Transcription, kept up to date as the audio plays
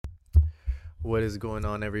What is going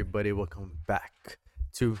on, everybody? Welcome back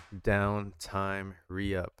to Downtime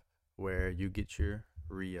Re-Up, where you get your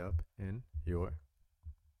re-up in your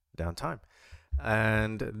downtime.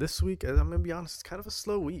 And this week, I'm gonna be honest, it's kind of a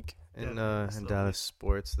slow week in Definitely a in slow Dallas week.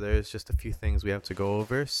 sports. There's just a few things we have to go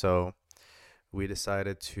over, so we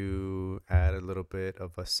decided to add a little bit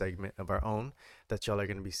of a segment of our own that y'all are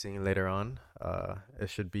gonna be seeing later on. It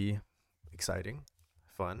should be exciting,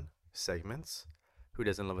 fun segments. Who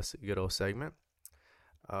doesn't love a good old segment?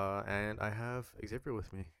 And I have Xavier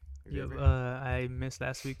with me. Yep. Xavier. I missed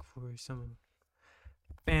last week for some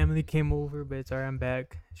family came over, but it's alright. I'm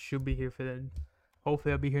back. Should be here for that.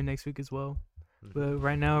 Hopefully, I'll be here next week as well. Hmm. But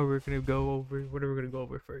right now, we're gonna go over what are we gonna go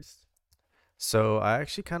over first? So I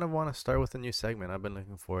actually kind of want to start with a new segment. I've been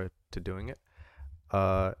looking forward to doing it.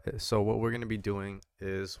 So what we're gonna be doing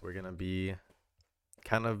is we're gonna be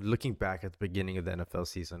kind of looking back at the beginning of the NFL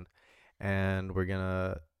season, and we're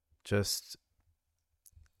gonna just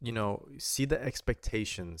see the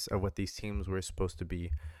expectations of what these teams were supposed to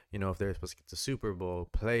be. If they're supposed to get to Super Bowl,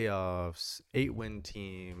 playoffs, 8-win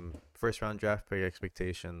team, first round draft pick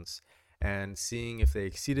expectations, and seeing if they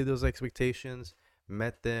exceeded those expectations,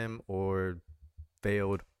 met them, or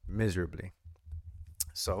failed miserably.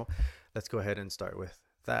 So let's go ahead and start with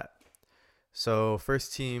that. So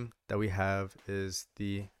first team that we have is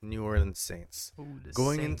the New Orleans Saints. Oh, the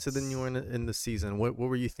Going into the New Saints. Orleans in the season, what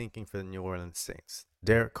were you thinking for the New Orleans Saints?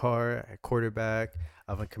 Derek Carr at quarterback,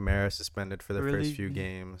 Alvin Kamara suspended for the first Really, few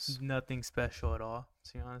games. nothing special at all.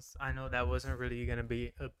 To be honest, I know that wasn't really gonna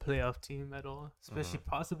be a playoff team at all, especially Hmm.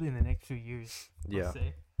 possibly in the next few years. I'll Yeah,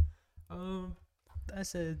 say. Um, I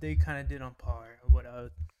said they kind of did on par what I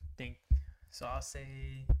would think. So I'll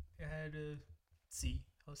say it had a C.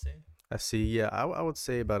 I'll say. a C. Yeah, I would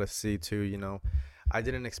say about a C too. I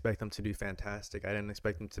didn't expect them to do fantastic. I didn't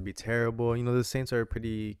expect them to be terrible. The Saints are a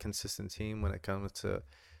pretty consistent team when it comes to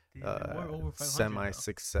They were over 500 semi though.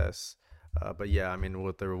 success. But yeah, I mean,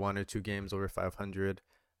 with their one or two games over 500,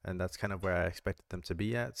 and that's kind of where I expected them to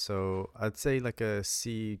be at. So I'd say like a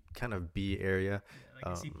C, kind of B area. Yeah, like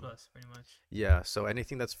a C Um, plus, pretty much. yeah, so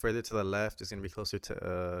anything that's further to the left is going to be closer to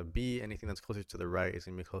a B. Anything that's closer to the right is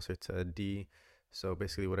going to be closer to a D. So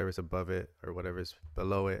basically, whatever's above it or whatever's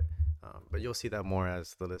below it. But you'll see that more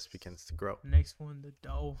as the list begins to grow. Next one, the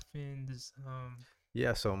Dolphins.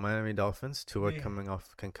 Yeah, so Miami Dolphins, Tua They coming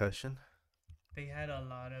off concussion. they had a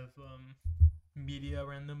lot of media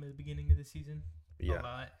around them at the beginning of the season, a Yeah.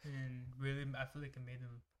 lot, and really, I feel like it made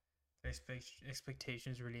them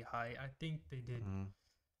expectations really high. I think they did. Mm-hmm.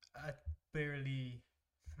 I barely.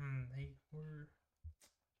 They were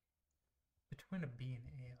between a B and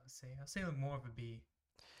A. I'll say. I'll say like more of a B.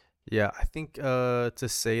 Yeah, I think to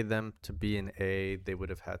say them to be an A, they would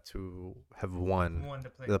have had to have won Won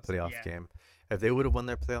the the playoffs. playoff Yeah. game. If they would have won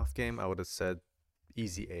their playoff game, I would have said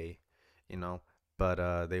easy A, you know.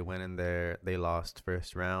 But they went in there, they lost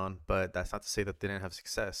first round. But that's not to say that they didn't have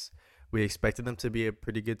success. We expected them to be a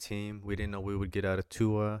pretty good team. We didn't know we would get out of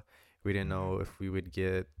Tua. We didn't Mm-hmm. know if we would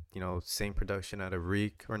get same production out of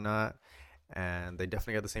Reek or not. And they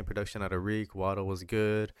definitely got the same production out of Reek. Waddle was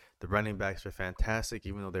good. The running backs were fantastic,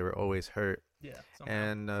 even though they were always hurt. Yeah. Somehow.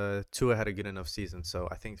 And Tua had a good enough season, so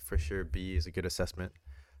I think for sure B is a good assessment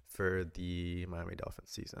for the Miami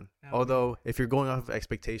Dolphins season. Now we Although, if you're going off of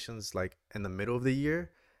expectations, like in the middle of the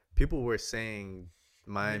year, people were saying Then it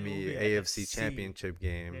will Miami be like a AFC C. Championship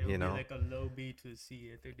game. Then it will be like a low B to a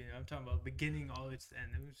C if they did. I'm talking about beginning all its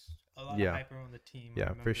end. There was a lot of Yeah, hype around the team. I yeah,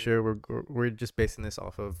 for remember sure. We're just basing this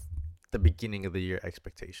off of the beginning of the year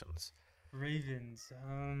expectations. Ravens.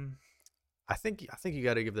 I think you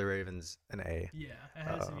got to give the Ravens an A. Yeah, it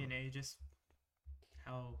has to be an Um, A. Just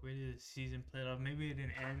how really the season played out. Maybe it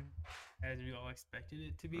didn't end as we all expected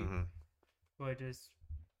it to be, mhm. but just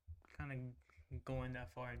kind of going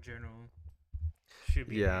that far in general should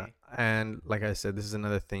be an Yeah, A. and like I said, this is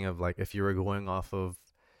another thing of like if you were going off of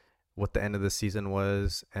what the end of the season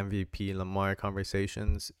was, MVP Lamar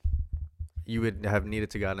conversations, you would have needed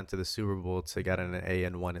to get into the Super Bowl to get an A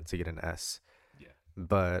and won it to get an S. Yeah.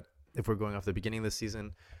 But if we're going off the beginning of the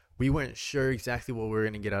season, we weren't sure exactly what we were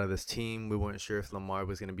going to get out of this team. We weren't sure if Lamar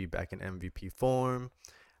was going to be back in MVP form,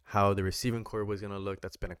 how the receiving core was going to look.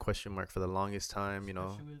 That's been a question mark for the longest time.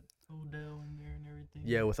 Especially with Odell in there and everything.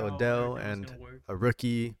 Yeah, with How Odell everything was and gonna work. a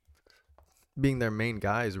rookie being their main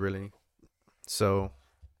guys, really. So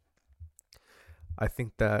I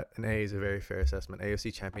think that an A is a very fair assessment.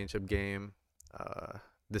 AFC Championship game. Uh,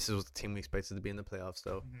 this is the team we expected to be in the playoffs,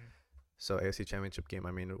 though. Mm-hmm. So AFC Championship game,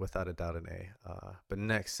 I mean, without a doubt, an A. But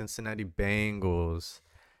next, Cincinnati Bengals.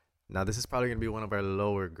 Now, this is probably going to be one of our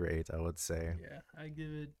lower grades, I would say. Yeah, I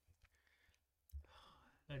give it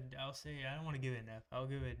I'll say I don't want to give it an F. I'll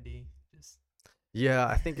give it a D. Just Yeah,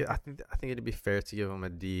 I think it'd be fair to give him a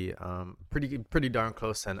D. Pretty darn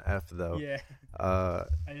close to an F though. yeah. Uh,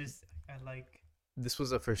 I like this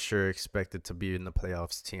was a for sure expected to be in the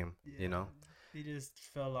playoffs team. You yeah. know, They just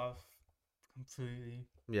fell off completely.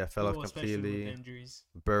 yeah, fell off Well, especially with completely. injuries.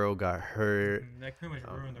 Burrow got hurt. That pretty much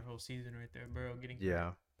ruined Um, their whole season right there. Burrow getting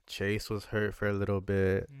yeah, Chase was hurt for a little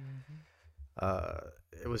bit. hurt. Uh,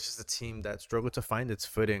 it was just a team that struggled to find its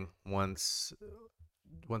footing once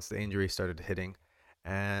the injury started hitting,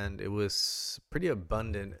 and it was pretty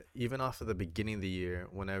abundant even off of the beginning of the year.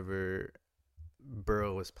 Whenever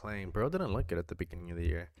Burrow was playing, Burrow didn't look good at the beginning of the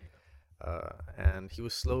year. And he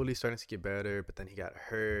was slowly starting to get better, but then he got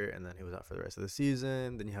hurt, and then he was out for the rest of the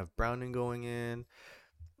season. Then you have Browning going in,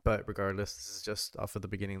 but regardless, this is just off of the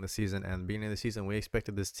beginning of the season. And beginning of the season, we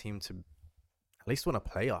expected this team to at least win a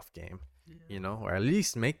playoff game, Yeah. or at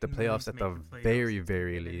least make the At playoffs least at make the the playoffs. very,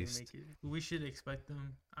 very If they didn't least. make it. We should expect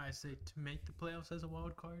them, I say, to make the playoffs as a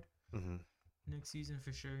wild card Hmm. next season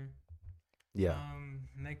for sure. Yeah.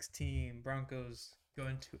 Next team, Broncos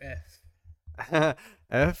going to F.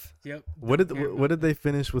 F. Yep. What don't did care what about did they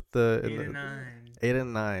finish with the 8 and 9? 8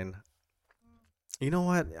 and 9? You know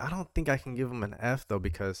what? I don't think I can give them an F though,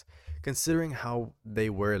 because considering how they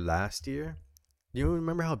were last year, you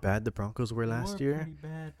remember how bad the Broncos were They last were year? pretty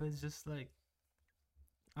bad, but it's just like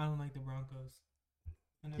I don't like the Broncos.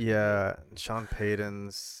 I never did. Yeah, Sean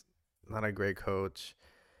Payton's not a great coach.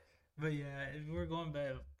 But yeah, if we're going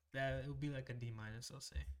back, that it would be like a D minus. I'll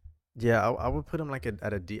say. Yeah, I would put him like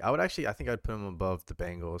at a D. I think I'd put him above the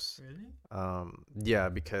Bengals. Really? Yeah,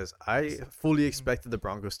 because I fully expected the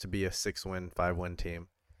Broncos to be a 6-win, 5-win team,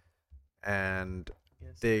 and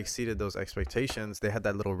Yes. they exceeded those expectations. They had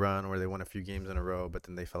that little run where they won a few games in a row, but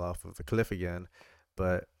then they fell off of a cliff again.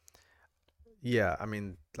 But yeah, I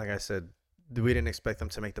mean, like I said, we didn't expect them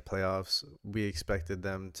to make the playoffs. We expected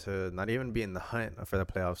them to not even be in the hunt for the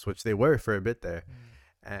playoffs, which they were for a bit there.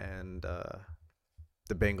 And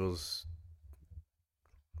the Bengals,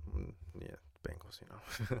 yeah, Bengals.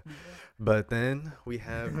 Yeah. But then we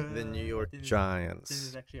have the New York This Giants.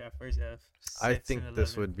 is actually our first F. I 6 think and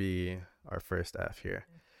this 11. would be our first F here.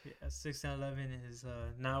 Yeah, 6 and 11 is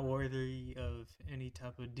not worthy of any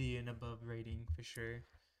type of D and above rating for sure.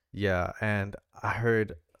 Yeah, and I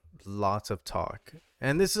heard lots of talk,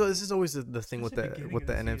 and this is always the thing with Especially beginning with of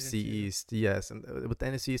the the NFC season, too. East. Yes, and with the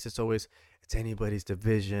NFC East, it's anybody's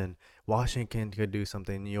division. Washington could do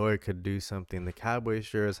something, New York could do something. The Cowboys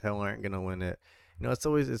sure as hell aren't gonna win it. It's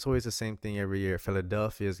always the same thing every year.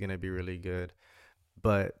 Philadelphia is gonna be really good,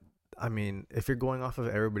 but I mean, if you're going off of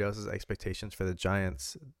everybody else's expectations for the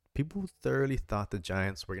Giants, people thoroughly thought the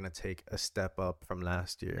Giants were gonna take a step up from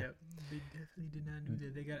last year. Yep, they definitely did not do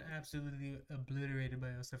that. They got absolutely obliterated by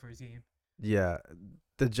us the first game. Yeah,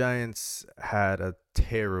 the Giants had a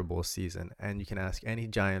terrible season, and you can ask any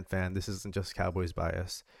Giant fan. This isn't just Cowboys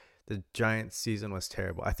bias. The Giants season was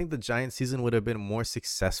terrible. I think the Giants season would have been more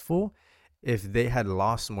successful if they had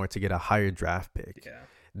lost more to get a higher draft pick. Yeah.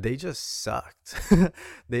 They just sucked.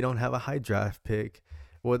 They don't have a high draft pick.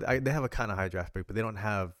 Well, they have a kind of high draft pick, but they don't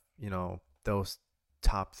have, those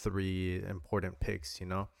top 3 important picks,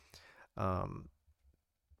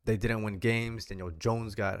 They didn't win games. Daniel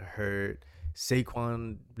Jones got hurt.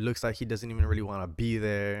 Saquon looks like he doesn't even really want to be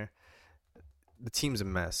there. The team's a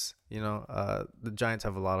mess, The Giants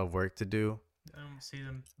have a lot of work to do. I don't see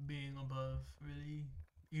them being above really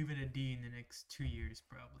even a D in the next 2 years,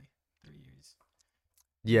 probably 3 years.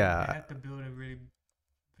 They Yeah, have to build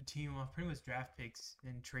a team off pretty much draft picks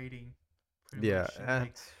and trading. Pretty yeah. much in the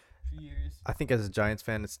next few years. I think as a Giants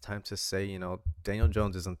fan, it's time to say, Daniel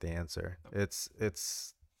Jones isn't the answer. It's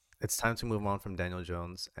time to move on from Daniel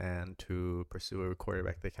Jones and to pursue a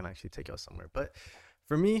quarterback that can actually take us somewhere. But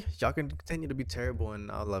for me, y'all can continue to be terrible,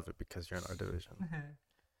 and I'll love it because you're in our division.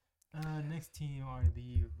 Next team are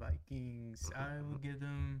the Vikings. I will give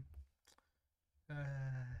them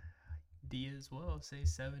D as well. Say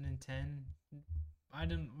 7 and 10.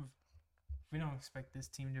 We don't expect this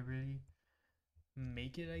team to really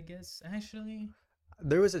make it. I guess actually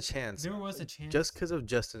There was a chance, there was a chance. just because of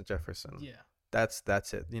Justin Jefferson. Yeah. That's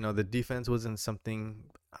it. The defense wasn't something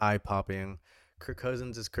eye popping. Kirk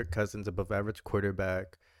Cousins is Kirk Cousins, above average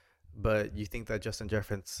quarterback. But you think that Justin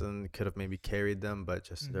Jefferson could have maybe carried them, but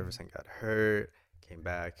Justin Jefferson got hurt, came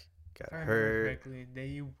back, got If I remember hurt. correctly,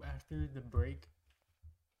 they after the break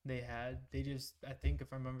they just I think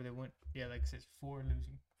if I remember they went like I said 4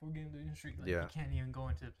 game losing streak. Like Yeah. you can't even go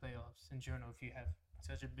into the playoffs in general if you have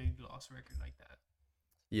such a big loss record like that.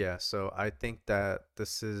 Yeah, so I think that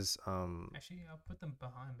this is Actually, I'll put them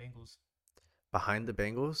behind Bengals. behind the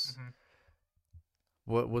Bengals. Mhm.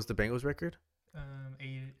 What was the Bengals record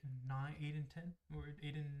 8-10 or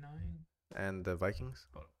 8-9. and the Vikings?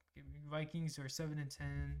 Hold up. Vikings are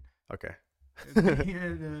 7-10. Okay. Yeah,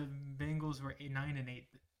 the Bengals were 9-8.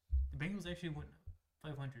 The Bengals actually went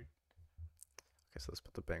 500. Okay, so let's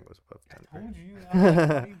put the Bengals above I Denver. told you. Why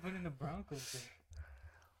are you putting the Broncos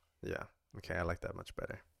there? Yeah. Okay, I like that much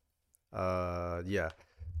better. Yeah,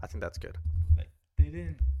 I think that's good. Like they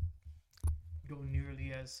didn't go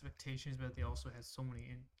nearly as expectations, but they also had so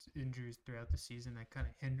many injuries throughout the season that kind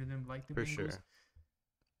of hindered them, like the For Bengals. sure.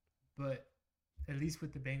 But at least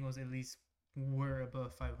with the Bengals, at least we're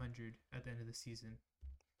above 500 at the end of the season.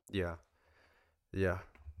 Yeah. Yeah,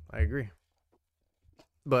 I agree.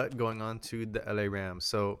 But going on to the LA Rams.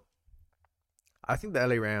 So I think the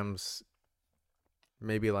LA Rams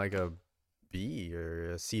maybe like a B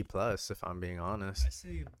or a C plus if I'm being honest. I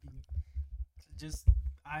say a B.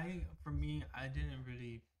 For me, I didn't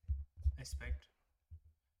really expect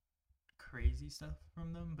crazy stuff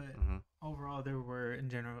from them, but Mm-hmm. overall, they were in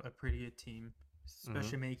general a pretty good team,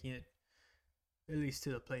 especially making it at least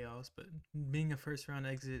to the playoffs. But being a first round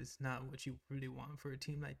exit is not what you really want for a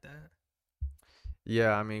team like that.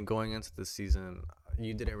 Yeah, I mean, going into the season,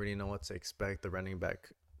 you didn't really know what to expect. The running back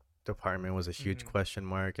department was a huge question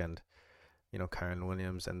mark, and Kyron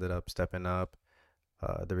Williams ended up stepping up.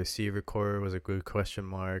 The receiver core was a good question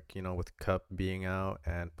mark, with Cup being out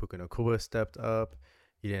and Puka Nacua stepped up.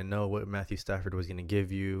 You didn't know what Matthew Stafford was going to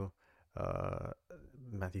give you.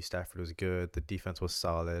 Matthew Stafford was good. The defense was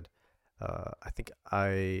solid. I think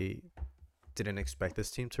I didn't expect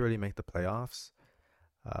this team to really make the playoffs.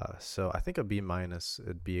 So I think a B minus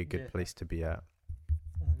would be a good place to be at.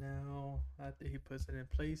 Now, after he puts it in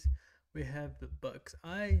place, we have the Bucks.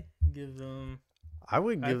 I give them. I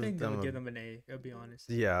would give think them they'll give them an A. I'll be honest.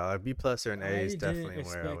 Yeah, a B plus or an A is definitely didn't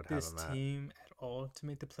where I would have expect them this at. team at all to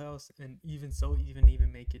make the playoffs, and even so,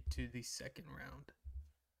 even make it to the second round.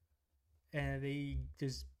 And they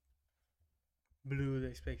just blew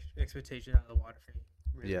the expectation out of the water for me.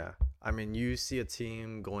 Really. Yeah, I mean, you see a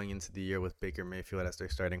team going into the year with Baker Mayfield as their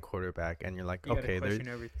starting quarterback, and you're like, You gotta okay, question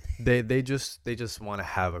everything. they just want to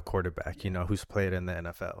have a quarterback, who's played in the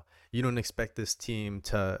NFL. You don't expect this team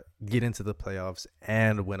to get into the playoffs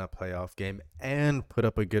and win a playoff game and put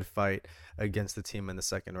up a good fight against the team in the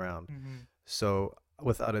second round. Mm-hmm. So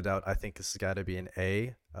without a doubt, I think this has got to be an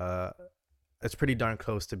A. It's pretty darn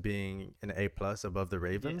close to being an A plus above the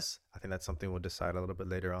Ravens. I think that's something we'll decide a little bit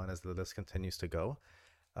later on as the list continues to go.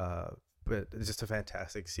 But it's just a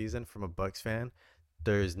fantastic season from a Bucks fan.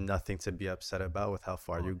 There's nothing to be upset about with how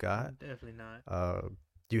far you got. Definitely not.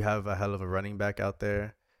 You have a hell of a running back out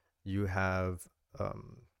there. You have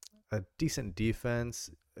a decent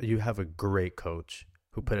defense. You have a great coach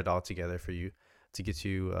who put it all together for you to get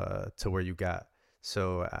you to where you got.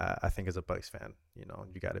 So I think as a Bucks fan, you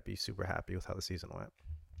got to be super happy with how the season went.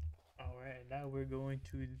 All right, now we're going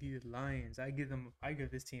to the Lions. I give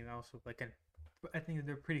this team also I think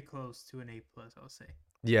they're pretty close to an A plus. I'll say.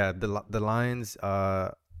 Yeah, the Lions.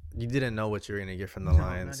 You didn't know what you were gonna get from the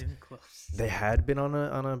Lions. Not even close. They had been on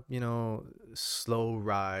a slow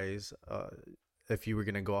rise. If you were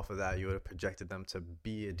gonna go off of that, you would have projected them to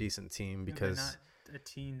be a decent team because not a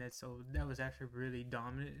team that was actually really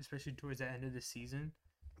dominant, especially towards the end of the season.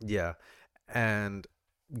 Yeah, and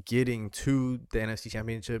getting to the NFC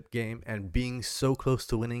Championship game and being so close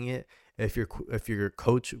to winning it, if your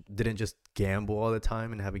coach didn't just gamble all the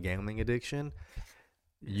time and have a gambling addiction,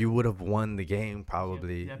 you would have won the game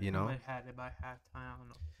probably. Had it by halftime.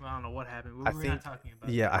 I don't know what happened. We're not talking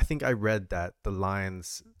about. Yeah, I think I read that the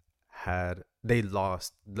Lions they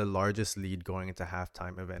lost the largest lead going into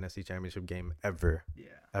halftime of an NFC Championship game ever. Yeah.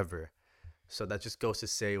 Ever. So that just goes to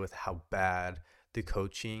say with how bad the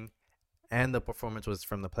coaching and the performance was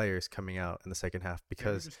from the players coming out in the second half.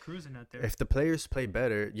 Because just cruising out there. If the players play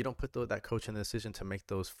better, you don't put that coach in the decision to make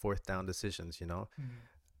those fourth down decisions, Mm-hmm.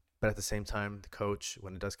 But at the same time, the coach,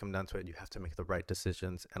 when it does come down to it, you have to make the right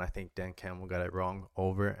decisions. And I think Dan Campbell got it wrong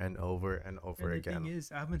over and over and over again. The thing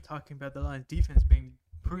is, I've been talking about the Lions defense being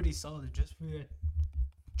pretty solid just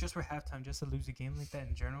for halftime, just to lose a game like that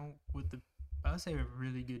in general with I would say a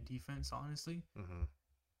really good defense, honestly. Mm-hmm.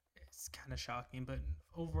 It's kind of shocking, but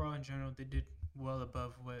overall in general, they did well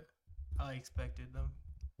above what I expected them.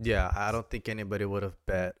 Yeah, I don't think anybody would have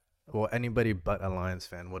bet. Well, anybody but a Lions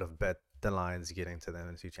fan would have bet the Lions getting to the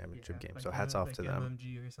NFC Championship game. So hats off to them.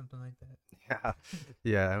 MMG or something like that.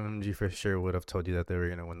 Yeah, MMG for sure would have told you that they were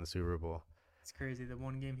gonna win the Super Bowl. It's crazy. The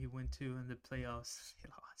one game he went to in the playoffs, he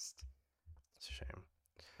lost. It's a shame.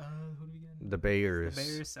 Who do we get? The Bears. The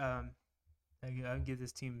Bears. I would give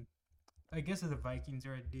this team. I guess if the Vikings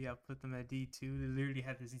are at D, I'll put them at D too. They literally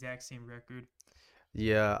have this exact same record.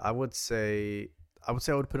 Yeah, I would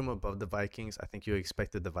put them above the Vikings. I think you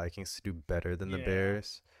expected the Vikings to do better than the Yeah.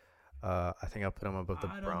 Bears. I think I'll put them above the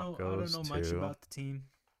I don't know. I don't Broncos know much too. about the team.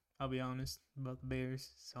 I'll be honest about the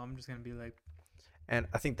Bears. So I'm just gonna be like, And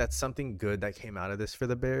I think that's something good that came out of this for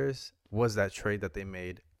the Bears was that trade that they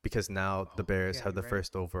made because now the oh Bears yeah, have the you're right.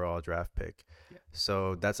 first overall draft pick. Yeah.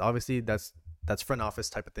 So that's obviously that's front office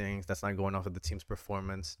type of things. That's not going off of the team's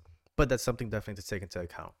performance, but that's something definitely to take into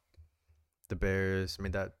account. The Bears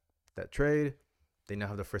made that trade. They now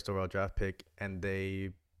have the first overall draft pick, and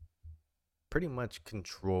they pretty much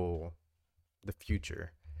control the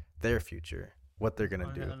future, their future, what they're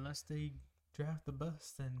gonna do. Unless they draft the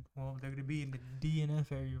bust, then well, they're gonna be in the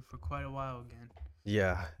DNF area for quite a while again.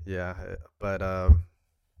 Yeah, yeah. But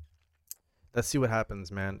let's see what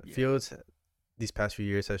happens, man. Yeah. Fields these past few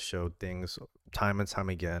years has showed things time and time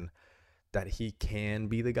again that he can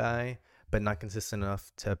be the guy, but not consistent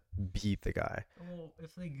enough to beat the guy. Well,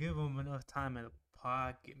 if they give him enough time in the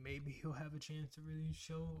pocket, maybe he'll have a chance to really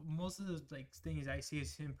show. Most of the like things I see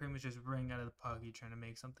is him pretty much just running out of the pocket, trying to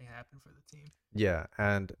make something happen for the team. Yeah,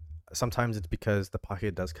 and sometimes it's because the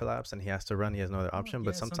pocket does collapse and he has to run. He has no other Well, option.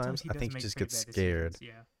 But yeah, sometimes sometimes he I does think he make just pretty gets bad scared.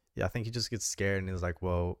 decisions. Yeah. Yeah, I think he just gets scared and he's like,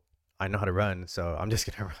 "Well, I know how to run, so I'm just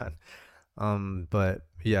gonna run." But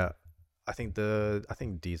yeah, I think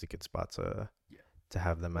D is a good spot Yeah. to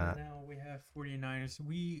have them Right at. now we have 49ers.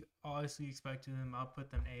 We honestly expected them. I'll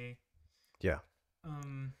put them A. Yeah.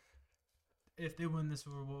 Um, if they win the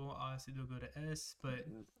Super Bowl, obviously they'll go to S, but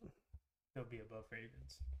they'll be above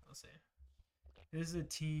Ravens. I'll say this is a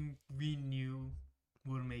team we knew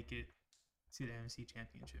would make it to the NFC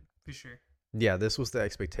Championship for sure. Yeah, this was the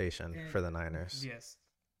expectation And for the Niners. yes,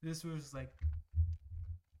 this was like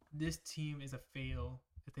this team is a fail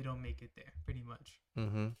if they don't make it there, pretty much.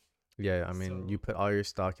 Mm-hmm. Yeah, I mean, you So, put all your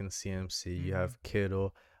stock in CMC. You mm-hmm. have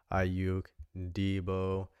Kittle, Ayuk,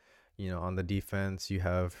 Debo. On the defense, you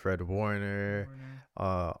have Fred Warner,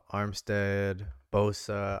 Warner. Armstead,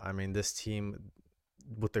 Bosa. I mean, this team,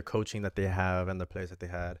 with the coaching that they have and the players that they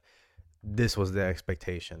had, this was the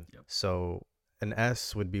expectation. Yep. So an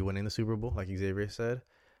S would be winning the Super Bowl, like Xavier said.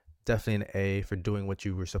 Definitely an A for doing what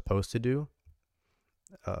you were supposed to do.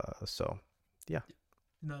 So yeah.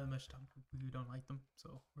 Not much time. We don't like them,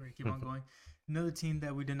 so we're gonna keep on going. Another team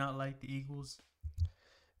that we did not like, the Eagles.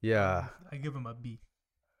 Yeah. I give them a B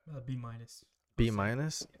minus. B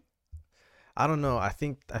minus. I don't know. I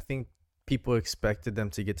think people expected them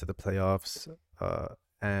to get to the playoffs.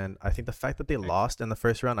 And I think the fact that they lost in the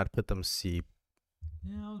first round, I'd put them C.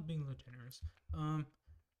 Yeah, I was being a little generous.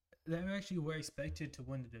 They actually were expected to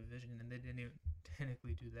win the division, and they didn't even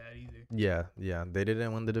technically do that either. Yeah. They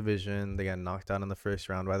didn't win the division. They got knocked out in the first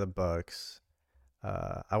round by the Bucks.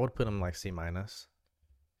 I would put them like C minus.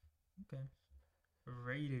 Okay.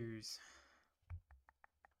 Raiders.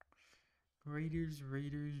 And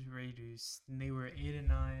they were 8-9.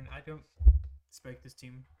 I don't expect this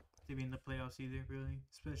team to be in the playoffs either, really,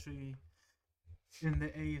 especially in the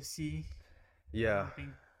AFC. Yeah. I think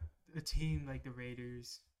a team like the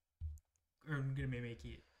Raiders are gonna make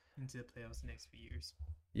it into the playoffs the next few years.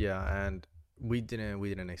 Yeah, and we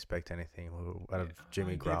didn't expect anything out of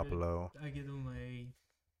Jimmy Garoppolo. I give them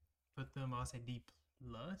I'll say D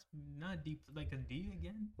plus, not D, like a D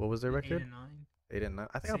again. What was their record? 8-9. 8-9.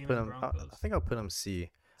 I think Same I'll put as them. Broncos. I think I'll put them C.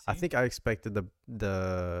 I See? think I expected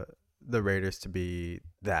the Raiders to be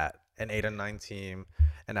that an 8-9 team,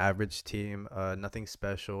 an average team, nothing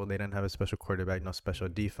special. They didn't have a special quarterback, no special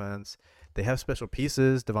defense. They have special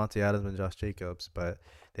pieces, Devontae Adams and Josh Jacobs, but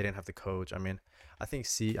they didn't have the coach. I mean, I think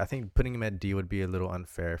C. I think putting them at D would be a little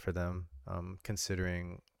unfair for them,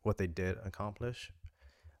 considering what they did accomplish.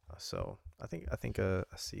 So I think a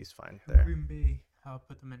C is fine there. Green Bay, I'll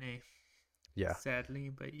put them in A. Yeah. Sadly,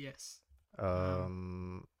 but yes. I'll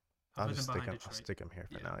stick them here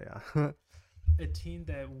for now. Yeah. A team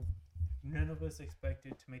that none of us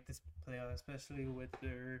expected to make this playoff, especially with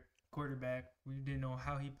their quarterback. We didn't know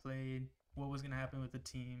how he played, what was going to happen with the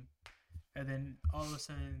team. And then all of a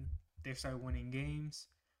sudden, they start winning games,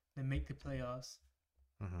 they make the playoffs,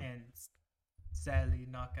 and sadly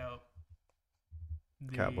knock out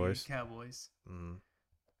the Cowboys.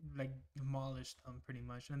 Like, demolished them pretty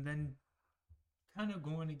much. And then kind of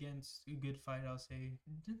going against a good fight, I'll say.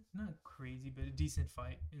 Not crazy, but a decent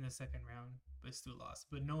fight in the second round, but still lost.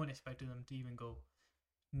 But no one expected them to even go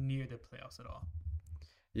near the playoffs at all.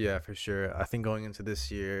 Yeah, for sure. I think going into this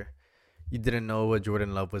year, you didn't know what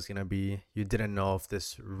Jordan Love was going to be. You didn't know if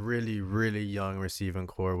this really, really young receiving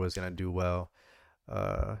core was going to do well.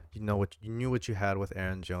 You knew what you had with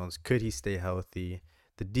Aaron Jones. Could he stay healthy?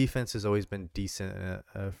 The defense has always been decent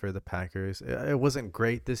for the Packers. It wasn't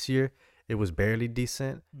great this year. It was barely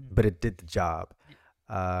decent, Mhm. but it did the job.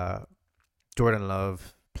 Jordan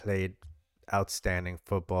Love played outstanding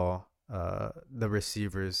football. The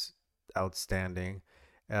receivers outstanding.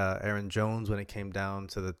 Aaron Jones, when it came down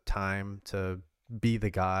to the time to be the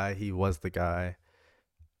guy, he was the guy.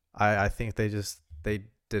 I think they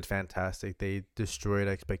did fantastic. They destroyed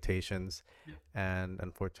expectations, Yep. and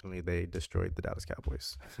unfortunately, they destroyed the Dallas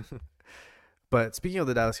Cowboys. But speaking of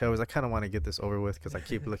the Dallas Cowboys, I kind of want to get this over with because I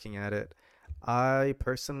keep looking at it. I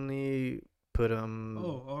personally put them.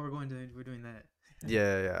 We're doing that.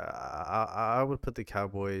 Yeah. I would put the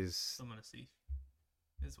Cowboys. I'm gonna see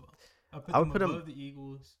as well. I'll put I would them put them. above the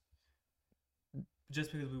Eagles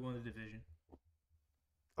just because we won the division.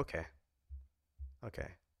 Okay.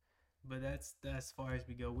 Okay. But that's as far as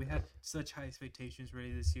we go. We had such high expectations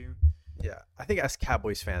ready this year. Yeah, I think as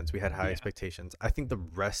Cowboys fans, we had high Yeah. expectations. I think the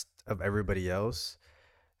rest of everybody else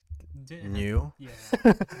Didn't knew. Yeah.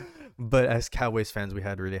 But as Cowboys fans, we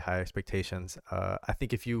had really high expectations. I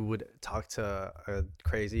think if you would talk to a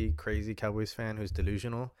crazy Cowboys fan who's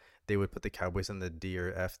delusional, they would put the Cowboys in the D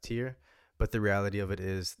or F tier. But the reality of it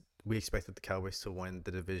is, we expected the Cowboys to win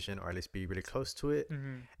the division or at least be really close to it,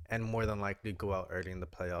 Mm-hmm. and more than likely go out early in the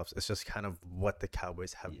playoffs. It's just kind of what the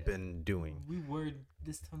Cowboys have Yeah. been doing. We were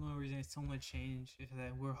this time over so much change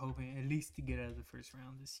that we're hoping at least to get out of the first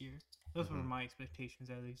round this year. Those were Mhm. my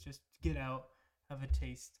expectations, at least. Just to get out, have a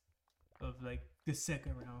taste of like the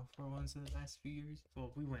second round for once in the last few years.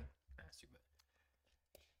 Well, we went last year, but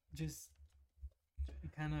just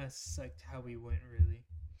it kind of sucked how we went. Really,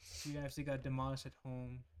 we actually got demolished at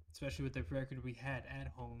home, especially with the record we had at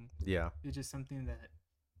home. Yeah. It's just something that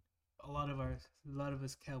a lot of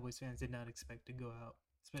us Cowboys fans did not expect to go out,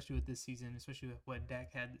 especially with this season, especially with what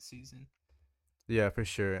Dak had this season. Yeah, for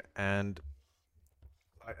sure. And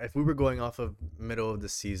if we were going off of middle of the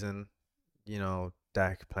season,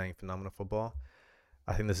 Dak playing phenomenal football,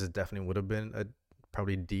 I think this is definitely would have been a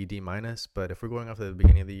probably D minus. But if we're going off of the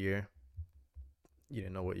beginning of the year, you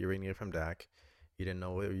didn't know what you were gonna get from Dak. You didn't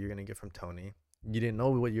know what you were gonna get from Tony. You didn't know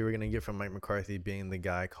what you were gonna get from Mike McCarthy being the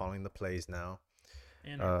guy calling the plays now.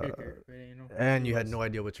 And our kicker, And you had no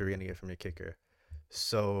idea what you were gonna get from your kicker.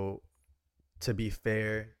 So, to be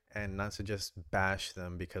fair and not to just bash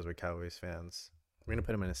them because we're Cowboys fans, we're gonna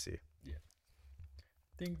put them in a C.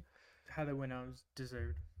 I think how they went out was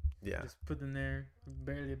deserved. Yeah. Just put them there,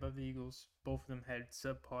 barely above the Eagles. Both of them had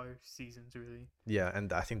subpar seasons, really. Yeah,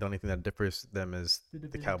 and I think the only thing that differs them is the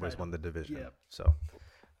division Cowboys title. won the division. Yep. So,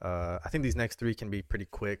 I think these next three can be pretty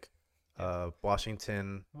quick.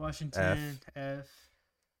 Washington, Washington, F.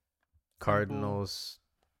 Cardinals,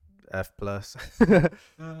 F plus.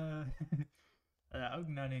 I would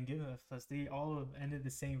not even give them F plus. They all ended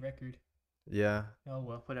the same record. Yeah. Oh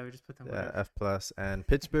well, whatever. Just put them. Yeah, F. F plus. And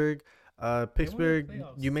Pittsburgh, Pittsburgh,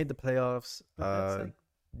 playoffs. you made the playoffs. But that's like,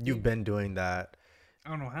 You've been doing that. I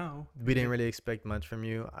don't know how. We didn't really expect much from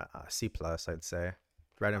you. C plus, I'd say,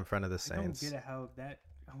 right in front of the Saints. I don't get it how that.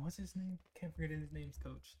 What's his name? Can't forget his name's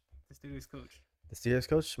coach. The Steelers coach. The Steelers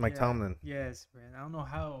coach, Mike Tomlin. Yes, man. I don't know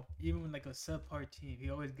how. Even with like a subpar team, he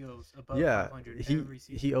always goes above 500 every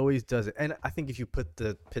season. He always does it. And I think if you put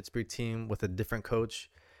the Pittsburgh team with a different coach,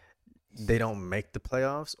 they don't make the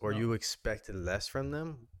playoffs, or you expect less from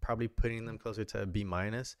them, probably putting them closer to a B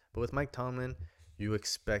minus. But with Mike Tomlin, you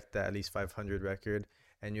expect that at least 500 record,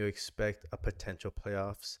 and you expect a potential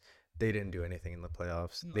playoffs. They didn't do anything in the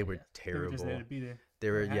playoffs. They were terrible. They were just there to be there. They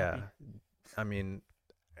were, happy. I mean,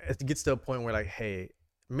 it gets to a point where, like, hey,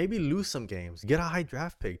 maybe lose some games. Get a high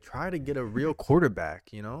draft pick. Try to get a real quarterback,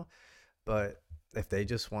 But if they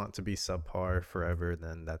just want to be subpar forever,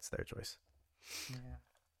 then that's their choice. Yeah.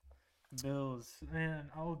 Bills, man,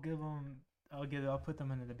 I'll put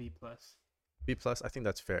them into the B plus. B plus, I think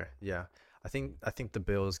that's fair. Yeah, I think the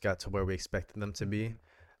Bills got to where we expected them to be.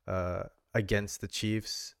 Against the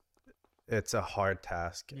Chiefs, it's a hard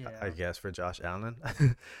task, I guess, for Josh Allen.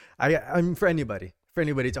 I mean, for anybody,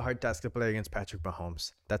 it's a hard task to play against Patrick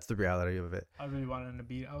Mahomes. That's the reality of it. I really wanted him to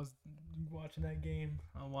beat. I was watching that game.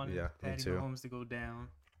 I wanted Patrick Mahomes to go down.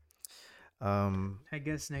 I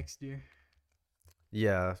guess next year.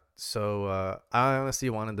 Yeah, so I honestly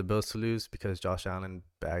wanted the Bills to lose because Josh Allen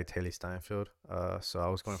bagged Haley Steinfeld. So I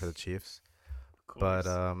was going for the Chiefs. But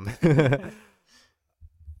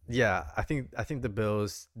yeah, I think the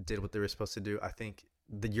Bills did what they were supposed to do. I think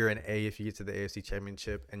that you're an A if you get to the AFC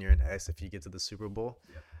Championship, and you're an S if you get to the Super Bowl.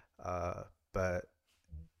 Yep. But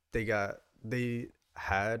they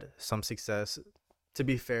had some success. To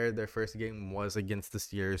be fair, their first game was against the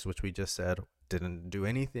Steelers, which we just said didn't do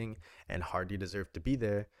anything and hardly deserved to be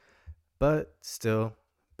there. But still,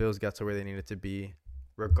 Bills got to where they needed to be,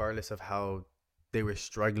 regardless of how they were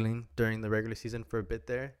struggling during the regular season for a bit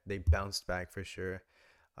there. They bounced back for sure.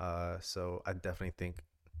 So I definitely think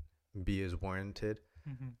B is warranted.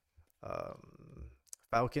 Mm-hmm. Um,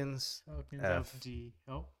 Falcons, Falcons F. D.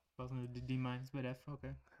 Oh, wasn't the D minus, but F. Okay.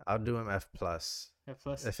 I'll do him F plus F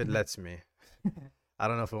plus. if it lets me. I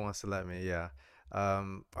don't know if it wants to let me. Yeah.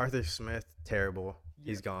 Arthur Smith, terrible.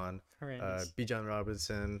 He's Yep. gone. Horrendous. Bijan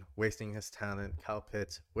Robinson, wasting his talent. Kyle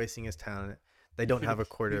Pitts, wasting his talent. They don't have a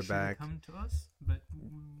quarterback. Come to us, but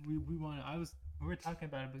we wanted. We were talking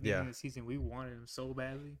about it at the beginning Yeah. of the season. We wanted him so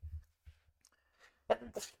badly,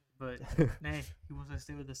 but nah, he wants to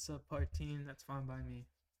stay with the subpar team. That's fine by me.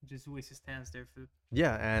 Just waste his talents there for.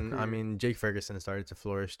 Yeah, and I Career. mean Jake Ferguson started to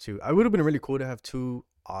flourish too. I would have been really cool to have two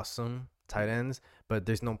awesome tight ends, but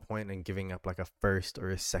there's no point in giving up like a first or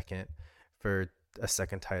a second for a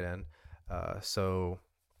second tight end. So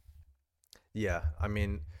yeah, I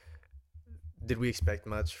mean, did we expect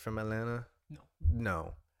much from Atlanta? No.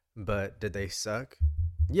 No. But did they suck?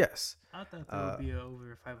 Yes. I thought there would be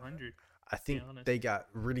over 500. I think honest. they got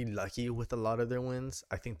really lucky with a lot of their wins.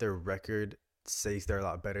 I think their record says they're a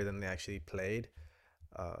lot better than they actually played.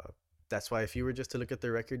 That's why if you were just to look at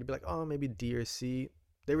their record, you'd be like, oh, maybe D or C.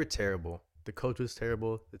 They were terrible. The coach was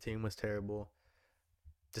terrible. The team was terrible.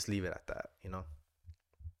 Just leave it at that, you know?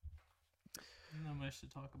 Not much to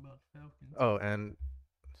talk about Falcons. Oh, and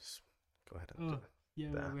just go ahead and Yeah,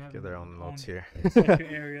 yeah, we have give their own little tier. second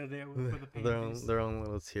area there for the Panthers. their own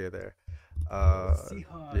little tier there.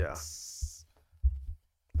 Seahawks. Yeah.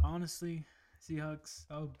 Honestly, Seahawks,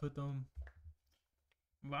 I would put them.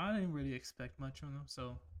 Well, I didn't really expect much from them,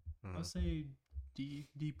 so I'll say D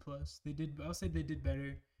plus. I'll say they did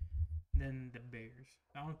better than the Bears.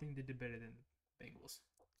 I don't think they did better than the Bengals.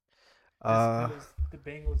 Because the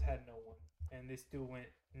Bengals had no one, and they still went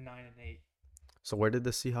 9-8. So where did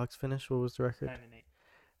the Seahawks finish? What was the record?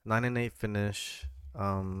 9-8. 9-8 finish.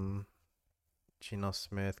 Geno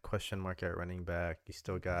Smith, question mark at running back. You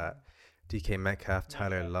still got DK Metcalf,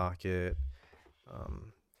 Tyler Lockett.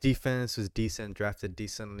 Defense was decent, drafted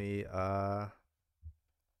decently. I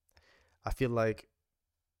feel like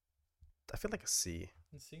a C.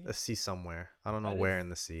 A C somewhere. I don't know where in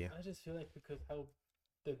the C. I just feel like because how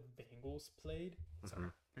the Bengals played. Sorry,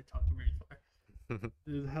 Mhm. they're talking really far.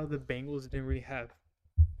 How the Bengals didn't really have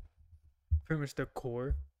pretty much their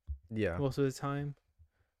core Yeah. most of the time.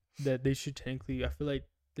 That they should technically, I feel like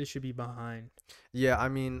they should be behind Yeah, I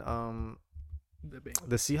mean, the Bengals.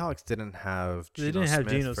 the Seahawks didn't have They Geno didn't have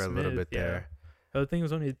Smith Geno for a little Smith, bit there. The thing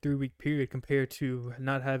was only a 3-week period compared to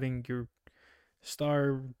not having your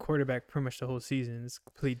star quarterback pretty much the whole season. It's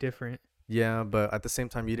completely different. Yeah, but at the same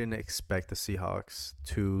time, you didn't expect the Seahawks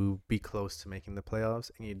to be close to making the playoffs,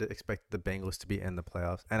 and you did expect the Bengals to be in the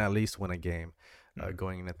playoffs and at least win a game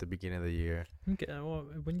going in at the beginning of the year. Okay, well,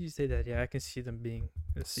 when you say that, yeah, I can see them being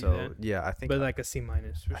a C. So, yeah, I think but like a C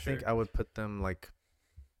minus for I sure. think I would put them like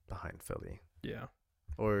behind Philly Yeah.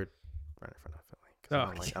 or right in front of Philly. 'Cause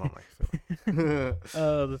I don't like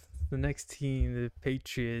Philly. The next team, the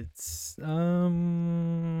Patriots.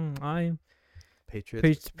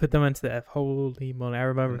 Patriots. Put them into the F. Holy moly! I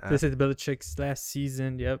remember An this is Belichick's last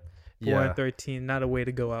season. Yep, 4-13. Not a way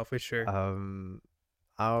to go out for sure.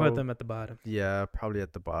 I'll Put them at the bottom. Yeah, probably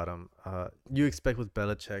at the bottom. You expect with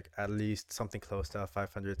Belichick at least something close to a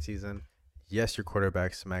 500 season. Yes, your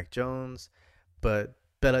quarterback's Mac Jones, but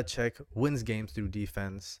Belichick wins games through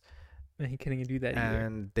defense. And he couldn't even do that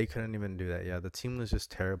And they couldn't even do that. Yeah, the team was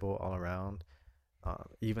just terrible all around.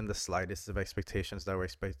 Even the slightest of expectations that were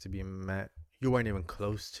expected to be met, you weren't even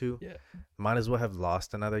close to. Yeah. Might as well have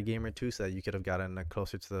lost another game or two so that you could have gotten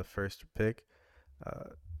closer to the first pick.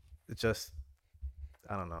 It just,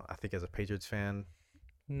 I don't know. I think as a Patriots fan,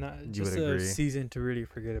 Not you just would a agree. season to really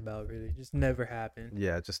forget about. Really, just never happened.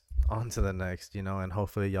 Yeah, just on to the next, and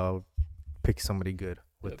hopefully y'all pick somebody good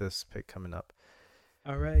with Yep. this pick coming up.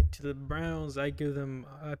 All right, to the Browns, I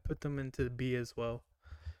put them into the B as well.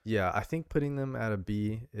 Yeah, I think putting them at a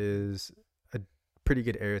B is a pretty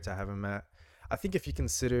good area to have them at. I think if you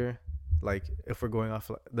consider, like, if we're going off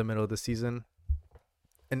the middle of the season,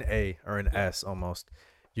 an A or an S almost.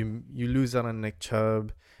 You lose out on Nick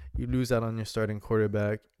Chubb. You lose out on your starting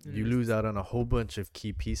quarterback. And You there's- lose out on a whole bunch of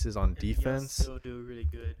key pieces on And y'all defense. still do really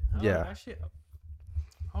good. Yeah. Actually,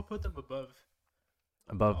 I'll put them above.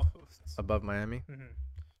 Above Miami.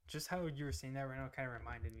 Just how you were saying that right now kind of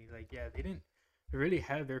reminded me. Like, yeah, they didn't really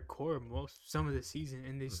have their core some of the season,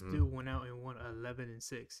 and they still went out and won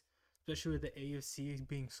 11-6. Especially with the AFC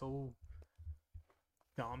being so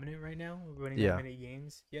dominant right now, winning that many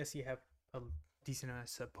games. Yes, you have a decent amount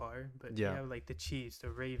of subpar, but you have like the Chiefs, the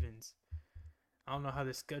Ravens. I don't know how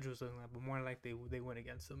the schedule's looking like, but more like they win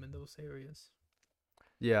against them in those areas.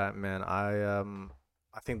 Yeah, man.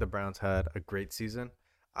 I think the Browns had a great season.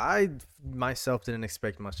 I myself didn't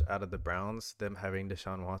expect much out of the Browns, them having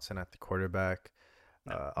Deshaun Watson at the quarterback.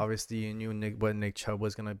 No. Obviously, you knew what Nick Chubb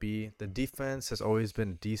was gonna be. The defense has always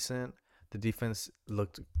been decent. The defense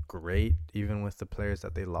looked great, even with the players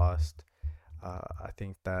that they lost. I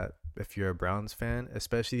think that if you're a Browns fan,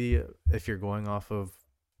 especially if you're going off of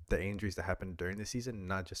the injuries that happened during the season,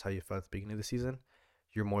 not just how you felt at the beginning of the season,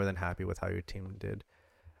 you're more than happy with how your team did.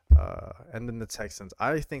 And then the Texans.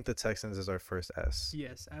 I think the Texans is our first S.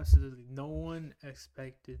 Yes, absolutely. No one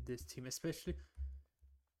expected this team, especially.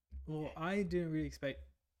 Well, I didn't really expect.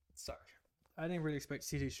 Sorry, I didn't really expect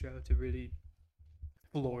CJ Stroud to really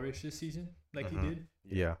flourish this season like he did.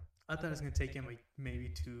 Yeah. I thought it was gonna take him like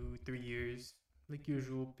maybe 2-3 years, like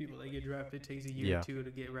usual. People that get drafted takes a year Yeah. or two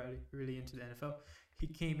to get really into the NFL. He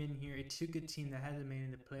came in here. It took a team that hasn't made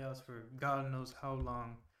in the playoffs for God knows how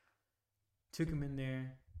long. Took him in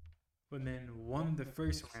there, but then won the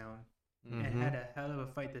first round and had a hell of a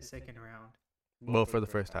fight the second round. Well, for the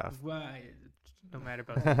first half. Why? No matter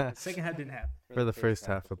about that. The second half didn't happen. For the first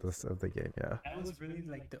half of the game, yeah. That was really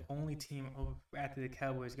like the only team after the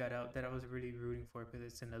Cowboys got out that I was really rooting for because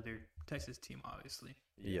it's another Texas team, obviously.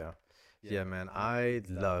 Yeah. Yeah, man. I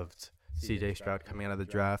loved CJ Stroud coming out of the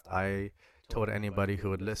draft. I told anybody who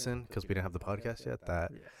would listen, because we didn't have the podcast yet,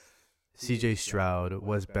 that CJ Stroud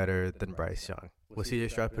was better than Bryce Young. Was CJ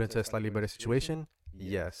Stroud put into a slightly better situation?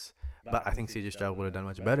 Yes. But I think CJ Stroud would have done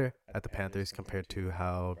much better at the Panthers compared to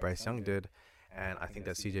how Bryce Young did. And I think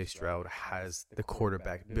that CJ Stroud has the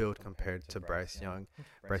quarterback build compared to Bryce Young.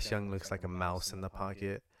 Bryce Young looks like a mouse in the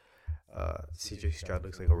pocket. CJ Stroud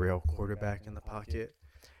looks like a real quarterback in the pocket.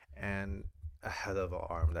 And a hell of an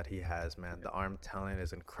arm that he has, man. The arm talent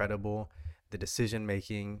is incredible. The decision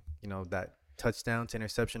making, that touchdown to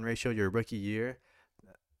interception ratio, your rookie year,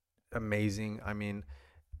 amazing. I mean,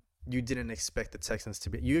 you didn't expect the Texans to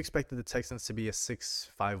be. You expected the Texans to be a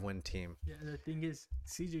 6-5 win team. Yeah, the thing is,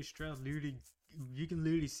 CJ Stroud you can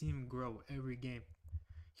literally see him grow every game.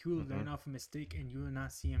 He will learn off a mistake, and you will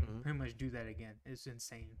not see him pretty much do that again. It's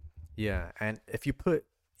insane. Yeah, and if you put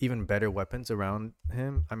even better weapons around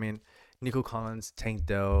him, I mean, Nico Collins, Tank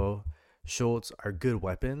Dell, Schultz are good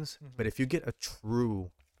weapons. But if you get a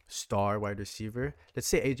true star wide receiver, let's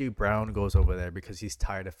say AJ Brown goes over there because he's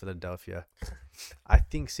tired of Philadelphia. I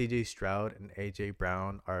think CJ Stroud and AJ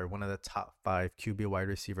Brown are one of the top 5 QB wide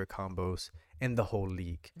receiver combos in the whole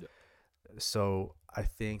league. Yep. So I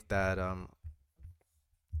think that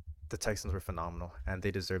the Texans were phenomenal and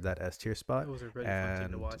they deserve that S tier spot. It was a really fun team to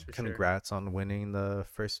And watch for congrats on winning the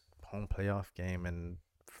first home playoff game in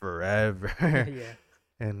forever. sure. Yeah.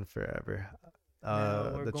 And forever.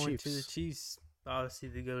 Now we're The going Chiefs. to the Chiefs. Obviously,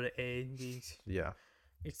 they go to A. We Yeah.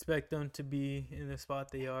 expect them to be in the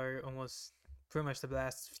spot they are almost pretty much the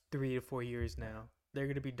last 3 to 4 years now. They're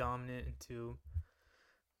going to be dominant until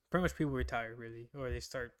pretty much people retire, really, or they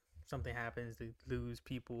start, something happens, they lose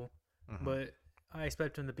people. Mhm. But I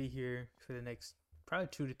expect them to be here for the next probably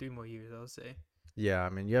 2 to 3 more years, I would say. Yeah, I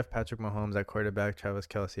mean, you have Patrick Mahomes at quarterback, Travis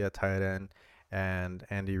Kelce at tight end, and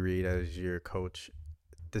Andy Reid as your coach.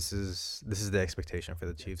 This is the expectation for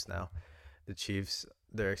the Chiefs now. The Chiefs,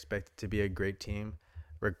 they're expected to be a great team,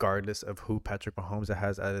 regardless of who Patrick Mahomes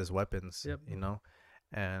has as his weapons. Yep.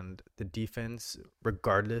 And the defense,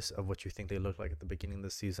 regardless of what you think they look like at the beginning of the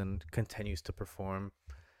season, continues to perform.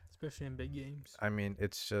 Especially in big games. I mean,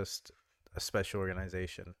 it's just a special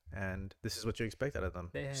organization, and this is what you expect out of them.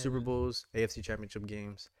 They had- Super Bowls, AFC Championship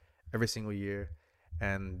games, every single year,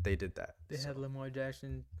 and they did that. They So, had Lamar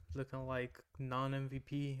Jackson looking like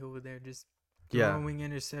non-MVP over there, just Yeah. throwing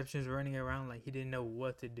interceptions, running around like he didn't know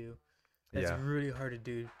what to do. That's Yeah. really hard to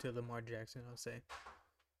do to Lamar Jackson, I'll say.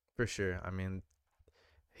 for sure. I mean,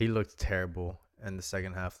 he looked terrible in the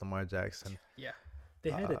second half, Lamar Jackson.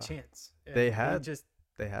 They had a Uh, chance. they and had- just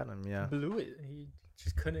They had him, yeah. blew it. He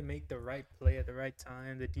just couldn't make the right play at the right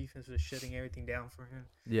time. The defense was shutting everything down for him.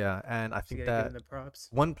 Yeah, and I So think you gotta give that him the props.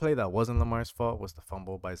 one play that wasn't Lamar's fault was the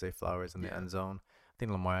fumble by Zay Flowers in the Yeah. end zone. I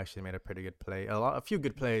think Lamar actually made a pretty good play. A few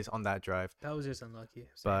good plays on that drive. That was just unlucky.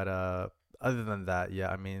 So, But other than that,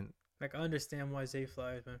 yeah, I mean, like, I understand why Zay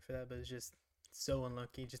Flowers went for that, but it's just so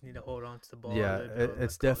unlucky. You just need to hold on to the ball. yeah, a little bit, it's let go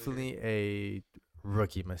of it. definitely a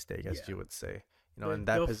rookie mistake, as Yeah. you would say. But In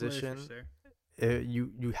that they'll flourish for position, sure.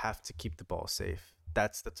 you have to keep the ball safe.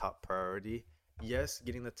 That's the top priority. Yes,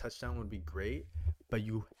 getting the touchdown would be great, but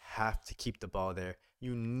you have to keep the ball there.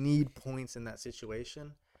 You need points in that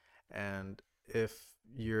situation, and if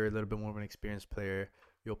you're a little bit more of an experienced player,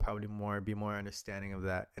 you'll probably be more understanding of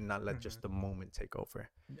that and not let just the moment take over.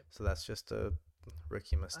 Yep. So that's just a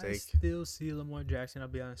rookie I mistake. still see Lamar Jackson, I'll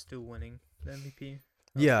be honest, still winning the MVP.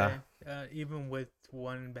 I'll Yeah. say. Even with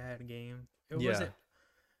one bad game, it Yeah. wasn't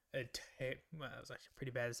well, it was actually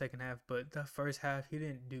pretty bad the second half, but the first half he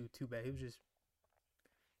didn't do too bad. He was just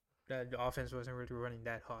the offense wasn't really running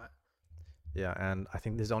that hot. Yeah, and I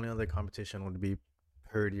think his only other competition would be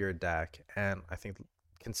Purdy or Dak, and I think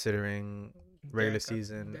considering regular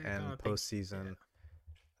season Dak, I and don't think. postseason, Yeah.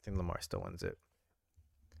 I think Lamar still wins it.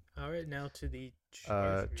 All right, now to the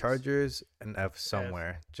Chargers. Chargers and F F.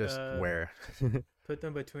 somewhere, just Uh, where? Put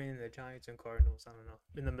them between the Giants and Cardinals. I don't know,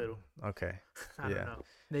 in the middle. Okay, I yeah, don't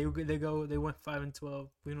know. They went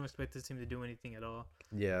 5-12. We don't expect this team to do anything at all.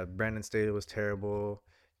 yeah. Brandon Staley was terrible.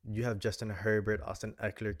 You have Justin Herbert, Austin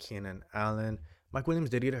Eckler, Keenan Allen. Mike Williams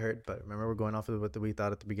did get hurt, but remember we're going off of what we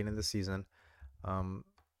thought at the beginning of the season.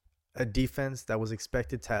 A defense that was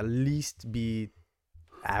expected to at least be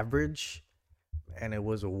average, and it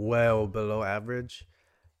was well below average.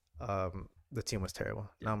 The team was terrible.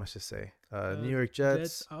 Yeah. Not much to say. New York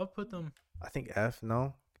Jets. I'll put them. I think F.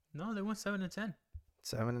 No, They went 7-10.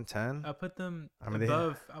 7-10. I'll put them I mean,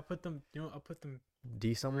 above. I'll put them. I'll put them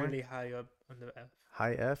D somewhere. really high up on the F.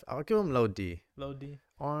 High F. I'll give them low D. Low D.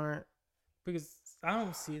 Or Because I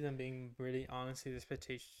don't see them being really honestly the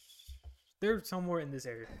expectations. They're somewhere in this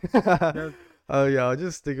area. oh yeah, I'll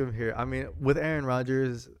just stick them here. I mean, with Aaron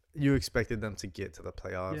Rodgers, you expected them to get to the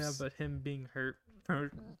playoffs. Yeah, but him being hurt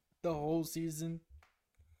for the whole season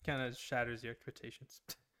kind of shatters your expectations.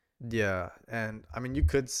 Yeah, and I mean, you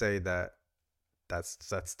could say that that's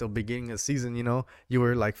still beginning of the season. You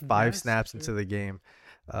were like 5 That's snaps true. into the game.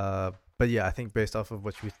 But yeah, I think based off of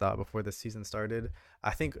what you thought before the season started,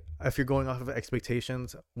 I think if you're going off of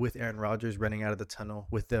expectations with Aaron Rodgers running out of the tunnel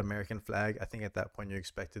with the American flag, I think at that point you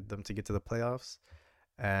expected them to get to the playoffs,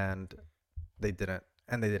 and they didn't.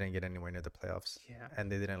 And they didn't get anywhere near the playoffs. Yeah.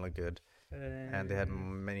 And they didn't look good. And they had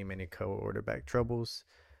many quarterback troubles.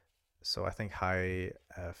 So I think high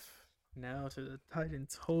F. Now to the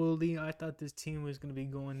Titans. Holy, I thought this team was going to be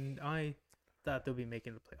going. I thought they'll be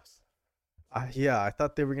making the playoffs. Yeah, I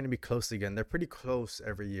thought they were going to be close again. They're pretty close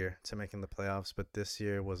every year to making the playoffs, but this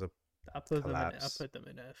year was a I put collapse. them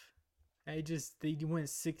in F. They went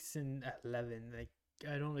 6-11. Like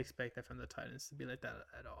I don't expect that from the Titans to be like that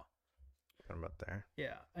at all. What about there?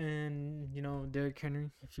 Yeah, and Derrick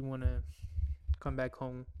Henry, if you want to come back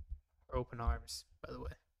home, or open arms. By the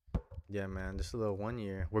way. Yeah, man, just a little 1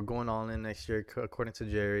 year. We're going all in next year, according to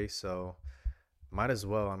Jerry. So might as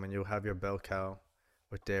well. I mean, you'll have your bell cow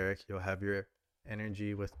with Derek. You'll have your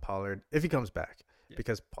energy with Pollard if he comes back. Yeah.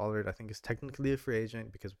 Because Pollard, I think, is technically a free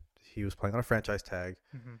agent because he was playing on a franchise tag.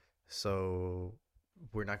 Mm-hmm. So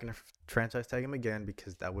we're not going to franchise tag him again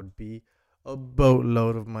because that would be a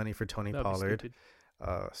boatload of money for Tony Pollard.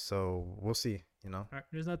 So we'll see, All right,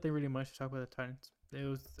 there's nothing really much to talk about the Titans. There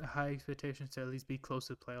was high expectations to at least be close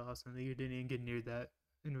to the playoffs, and they didn't even get near that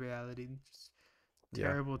in reality. Just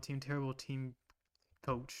terrible team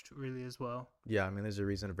coached really as well. Yeah, I mean, there's a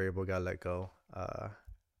reason Vrabel got let go.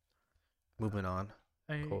 Moving on.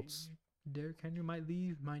 Colts. Derrick Henry might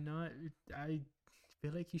leave, might not. I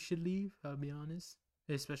feel like he should leave, I'll be honest.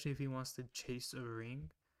 Especially if he wants to chase a ring.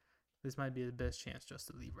 This might be the best chance just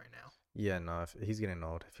to leave right now. Yeah, no, if he's getting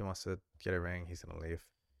old. If he wants to get a ring, he's going to leave.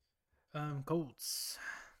 Colts.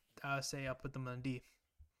 I'll put them on D.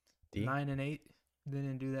 D? 9-8.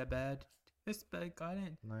 Didn't do that bad. It's bad. It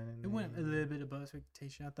went a little bit above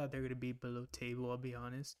expectation. I thought they were going to be below table, I'll be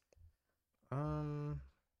honest. 9-8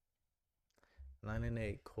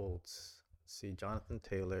 Colts. Let's see, Jonathan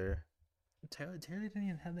Taylor. Taylor didn't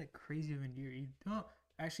even have that crazy of a year.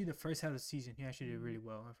 Actually, the first half of the season, he actually did really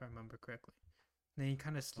well, if I remember correctly. Then he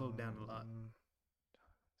kind of slowed down a lot.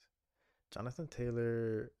 Jonathan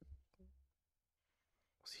Taylor,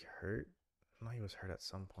 was he hurt? No, he was hurt at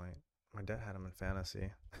some point. My dad had him in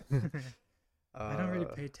fantasy. I don't really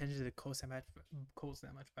pay attention to the Colts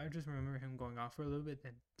that much, but I just remember him going off for a little bit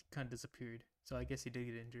and he kind of disappeared. So I guess he did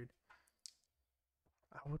get injured.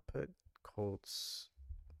 I would put Colts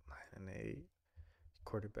 9-8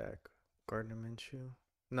 quarterback Gardner Minshew.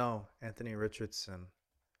 No, Anthony Richardson.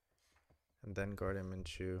 And then Gardner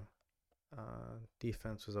Minshew.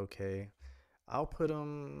 Defense was okay. I'll put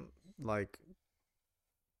him like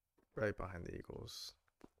right behind the Eagles.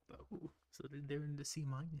 Oh, so they're in the C-.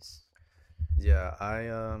 Yeah,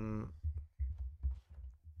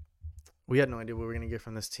 we had no idea what we were gonna get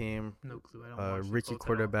from this team. No clue. I don't watch Ricky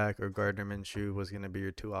quarterback or Gardner Minshew was gonna be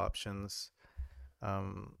your two options.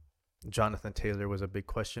 Jonathan Taylor was a big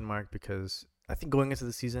question mark because I think going into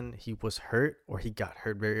the season he was hurt or he got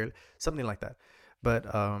hurt very early, something like that. But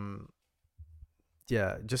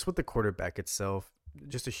yeah, just with the quarterback itself,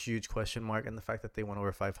 just a huge question mark, and the fact that they went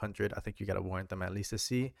over 500, I think you gotta warrant them at least a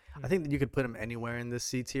C. I Mm. think that you could put them anywhere in this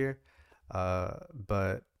C tier,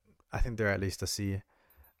 but I think they're at least a C.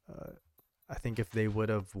 Uh, I think if they would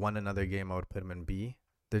have won another game, I would put them in B.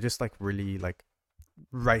 They're just like really like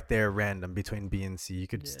right there, random between B and C. You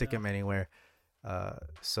could stick Yeah. them anywhere.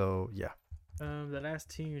 So yeah, The last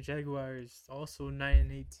team, Jaguars, also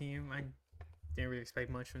 9-8 team. I didn't really expect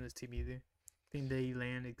much from this team either. I think they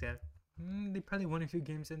land exact. They probably won a few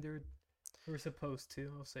games than they were supposed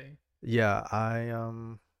to. I'll say. yeah.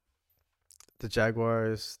 The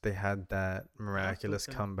Jaguars, they had that miraculous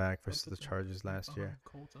them. comeback I'll versus put the them Chargers last year. behind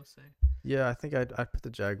Colts, I'll say. Yeah, I think I'd put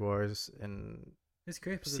the Jaguars in It's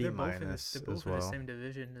great because C they're both minus they're both as in the well. same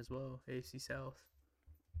division as well, AFC South.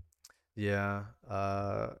 Yeah.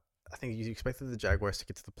 I think you expected the Jaguars to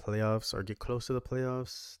get to the playoffs or get close to the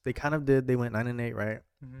playoffs. They kind of did. They went 9-8, right?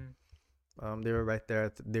 Mm-hmm. They were right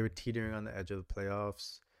there. They were teetering on the edge of the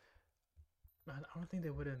playoffs. I don't think they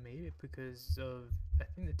would have made it because of. I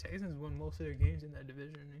think the Texans won most of their games in that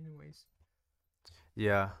division, anyways.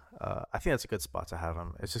 Yeah. I think that's a good spot to have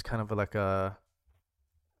them. It's just kind of like You're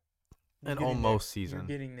an getting almost there. season. You're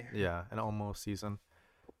getting there. Yeah, an almost season.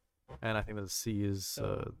 And I think that the C is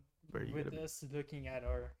So, where you with get us looking at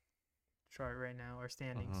our chart right now, our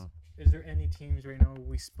standings, Mhm. is there any teams right now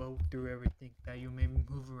we spoke through everything that you maybe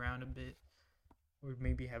move around a bit, or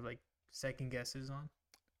maybe have like second guesses on?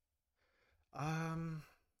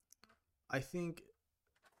 I think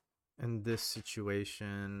in this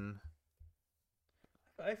situation,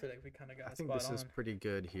 I feel like we kind of got I think this is pretty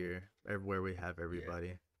good here, where we have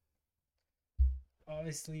everybody.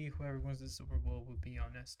 Obviously, whoever wins the Super Bowl would be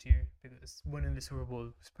on S tier because winning the Super Bowl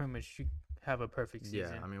is pretty much you have a perfect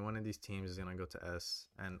season. Yeah, I mean, one of these teams is gonna go to S,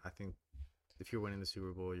 and I think if you're winning the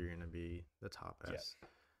Super Bowl, you're gonna be the top S.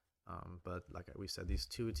 But like we said, these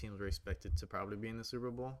two teams were expected to probably be in the Super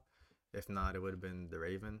Bowl. If not, it would have been the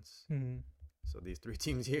Ravens. Mm-hmm. So these three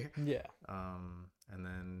teams here. Yeah. And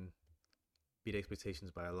then beat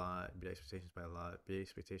expectations by a lot. Beat expectations by a lot. Beat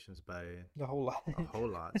expectations by The whole lot. a whole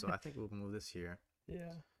lot. So I think we'll move this here.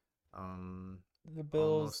 Yeah. The Almost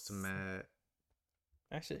Bills. met.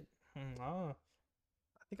 Actually, I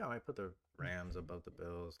think I might put the Rams above the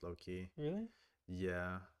Bills, low key. really?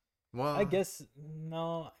 Yeah. Well, I guess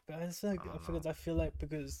no. I just like I don't because know. I feel like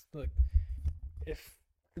because look, if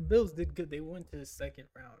the Bills did good, they went to the second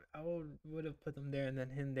round. I would have put them there and then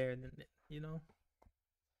him there and then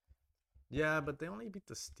Yeah, but they only beat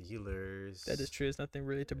the Steelers. That is true. It's nothing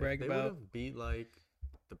really to If brag they about. would have beat like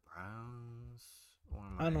the Browns or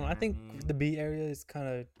I don't know. I think Miami. the B area is kind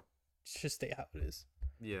of should stay how it is.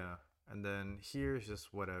 Yeah, and then here's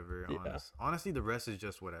just whatever. Yeah. Honestly, the rest is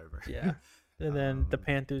just whatever. Yeah. And then the Um,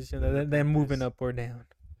 Panthers, then the they're moving Panthers. up or down.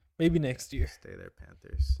 Maybe next year. Stay there,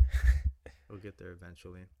 Panthers. We'll get there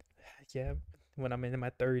eventually. Yeah, when I'm in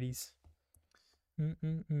my 30s.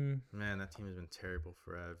 Man, that team has been terrible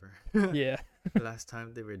forever. Yeah. The last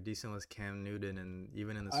time they were decent was Cam Newton, and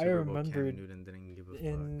even in the I Super Bowl, remember Cam Newton didn't give a fuck.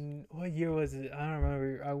 In what year was it? I don't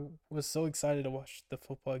remember. I was so excited to watch the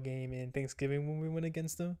football game in Thanksgiving when we went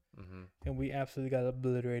against them, and we absolutely got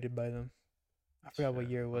obliterated by them. I forgot what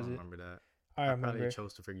Shit, year was I it. don't remember that. I Probably remember.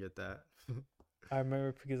 chose to forget that. I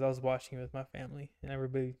remember because I was watching it with my family, and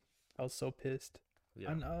everybody. I was so pissed.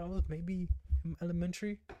 Yeah, I was maybe in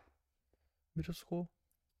elementary, middle school.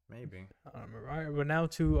 maybe. I don't remember. All right, we're now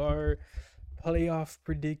to our playoff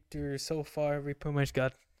predictor. So far, we pretty much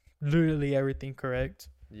got literally everything correct,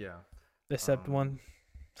 Yeah. except one.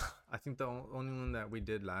 I think the only one that we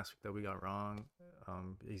did last week that we got wrong,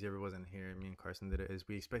 Xavier wasn't here, me and Carson did it, is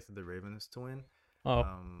we expected the Ravens to win. Oh,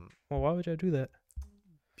 well, why would I do that?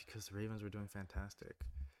 Because the Ravens were doing fantastic.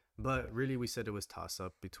 But really, we said it was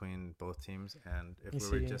toss-up between both teams, and if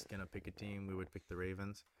we were just going to pick a team, we would pick the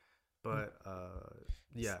Ravens. But,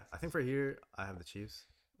 yeah, I think for here, I have the Chiefs.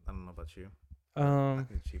 I don't know about you. I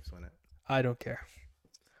think the Chiefs win it. I don't care.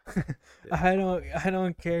 Yeah. I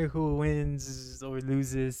don't care who wins or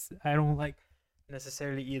loses. I don't like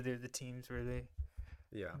necessarily either of the teams really.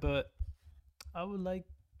 Yeah. But I would like,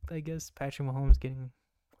 I guess, Patrick Mahomes getting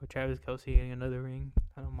or Travis Kelce getting another ring.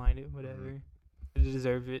 I don't mind it. Whatever. They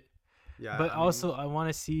deserve it. Yeah. But also, I want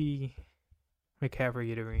to see McCaffrey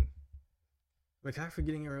get a ring. McCaffrey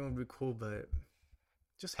getting a ring would be cool, but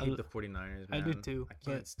just hate the 49ers, man. I do too, I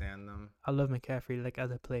can't but stand them. I love McCaffrey like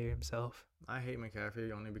as a player himself. I hate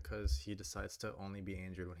McCaffrey only because he decides to only be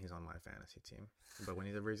injured when he's on my fantasy team. But when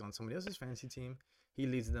he's on somebody else's fantasy team, he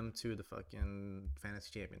leads them to the fucking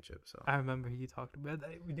fantasy championship. So I remember you talked about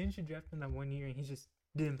that. Didn't you draft him that one year and he just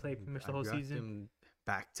didn't play pretty much the whole drafted season? him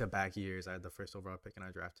back-to-back years. I had the first overall pick and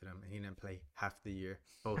I drafted him, and he didn't play half the year,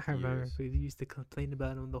 both I remember years. we used to complain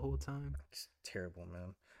about him the whole time. It's terrible,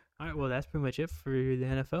 man. All right, well, that's pretty much it for the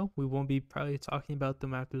NFL. We won't be probably talking about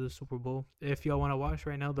them after the Super Bowl. If y'all want to watch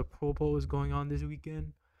right now, the Pro Bowl is going on this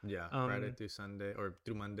weekend. Yeah, Friday through Sunday or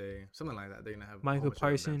through Monday, something like that. They're gonna have Michael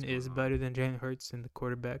Parsons is better than Jalen Hurts in the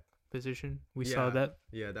quarterback position. We saw that.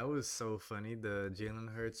 Yeah, that was so funny. The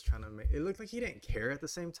Jalen Hurts trying to make it looked like he didn't care at the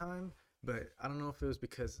same time, but I don't know if it was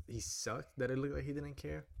because he sucked that it looked like he didn't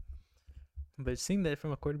care. But seeing that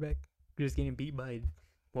from a quarterback, just getting beat by,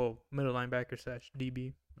 middle linebacker /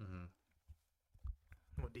 DB. Mm-hmm.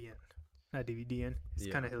 Well, DN, not DB, DN. It's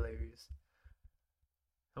kind of hilarious.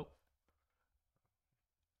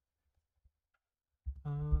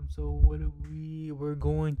 So what do we're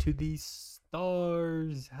going to these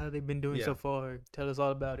Stars. How they been doing so far? Tell us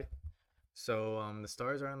all about it. So the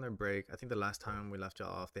Stars are on their break. I think the last time we left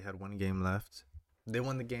y'all off, they had one game left. They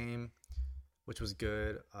won the game, which was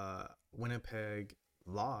good. Winnipeg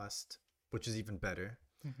lost, which is even better.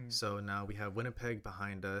 Mm-hmm. So now we have Winnipeg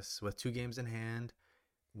behind us with 2 games in hand.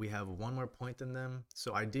 We have 1 more point than them.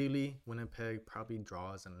 So ideally, Winnipeg probably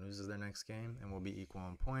draws and loses their next game and will be equal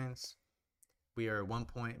in points. We are 1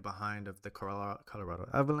 point behind of the Colorado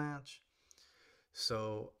Avalanche.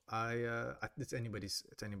 So it's anybody's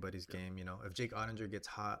game, you know. If Jake Ottinger gets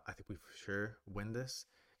hot, I think we for sure win this.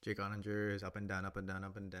 Jake Ottinger is up and down, up and down,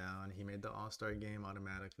 up and down. He made the All-Star game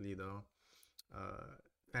automatically, though.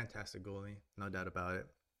 Fantastic goalie, no doubt about it.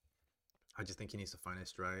 I just think he needs to find his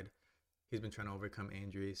stride. He's been trying to overcome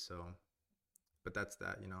injuries, but that's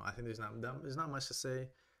that, you know. I think there's not much to say.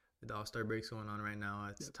 The All-Star break's going on right now.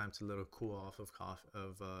 It's time to cool off of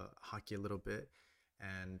hockey a little bit,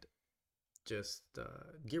 and just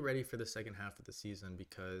get ready for the second half of the season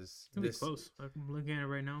because it's gonna be close. Like, I'm looking at it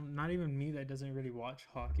right now. Not even me that doesn't really watch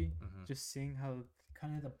hockey. Mm-hmm. Just seeing how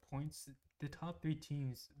kind of the points, the top 3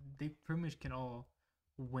 teams, they pretty much can all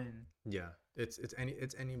win. Yeah, it's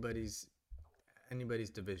anybody's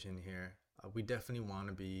division here. We definitely want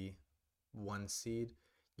to be 1 seed.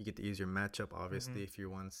 You get the easier matchup, obviously, if you're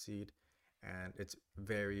 1 seed, and it's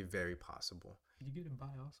very, very possible. Did you get a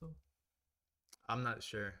bye also? I'm not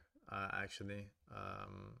sure, actually.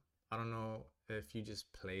 I don't know if you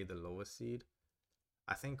just play the lowest seed.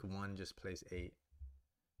 I think 1 just plays 8.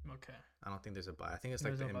 Okay. I don't think there's a bye. I think it's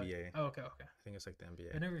like the NBA. Oh, okay. I think it's like the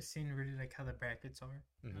NBA. I've never seen really like how the brackets are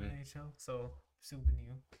in NHL, so super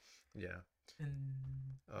new. Yeah.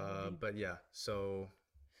 And but yeah, so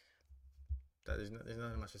there's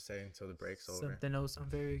not much to say until the break's over. Something else I'm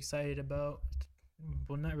very excited about.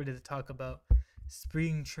 Well, not really to talk about.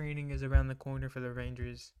 Spring training is around the corner for the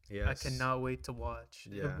Rangers. Yes. I cannot wait to watch.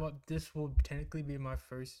 Yeah. This will technically be my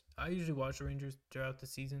first. I usually watch the Rangers throughout the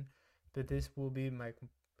season, but this will be my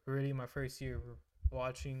first year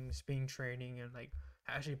watching spring training and like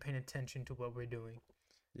actually paying attention to what we're doing.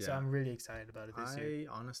 Yeah. So I'm really excited about it this year.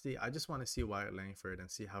 Honestly, I just want to see Wyatt Langford and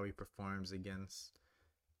see how he performs against,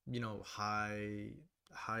 you know, high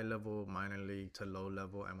level minor league to low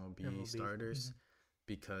level MLB starters,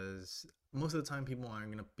 because most of the time people aren't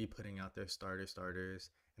going to be putting out their starters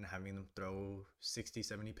and having them throw 60,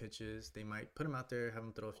 70 pitches. They might put them out there, have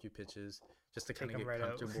them throw a few pitches just to kind of get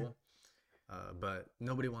comfortable. But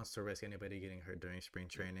nobody wants to risk anybody getting hurt during spring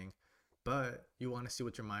training. But you want to see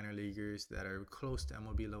what your minor leaguers that are close to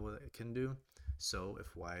MLB level can do. So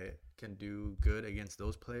if Wyatt can do good against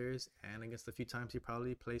those players and against the few times he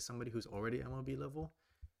probably plays somebody who's already MLB level,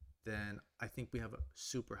 then I think we have a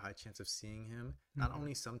super high chance of seeing him not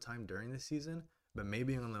only sometime during the season, but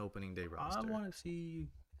maybe on the opening day roster. I want to see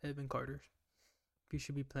Evan Carter. He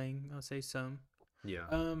should be playing, I'll say some.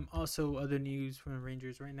 Yeah. Also, other news from the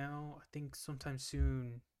Rangers right now. I think sometime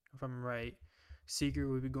soon, if I'm right, Seager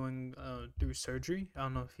will be going through surgery. I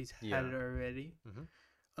don't know if he's had it already.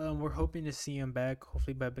 We're hoping to see him back,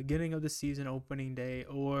 hopefully by beginning of the season, opening day,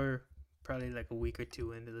 or probably like a week or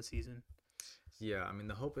 2 into the season. Yeah, I mean,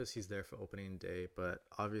 the hope is he's there for opening day, but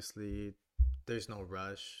obviously there's no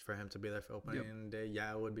rush for him to be there for opening day.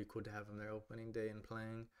 Yeah, it would be cool to have him there opening day and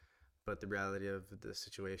playing, but the reality of the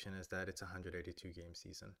situation is that it's a 182-game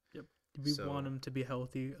season. Yep. We want him to be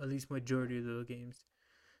healthy, at least majority of the games.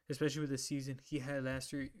 Especially with the season he had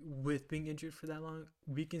last year with being injured for that long.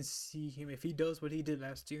 We can see him, if he does what he did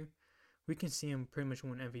last year, we can see him pretty much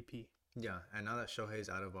win MVP. Yeah, and now that Shohei's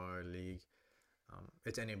out of our league,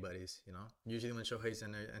 it's anybody's, you know. Usually when Shohei's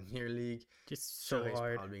in your league, just so Shohei's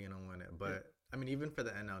hard. Probably going to win it. But, I mean, even for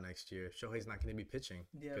the NL next year, Shohei's not going to be pitching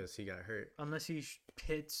because he got hurt. Unless he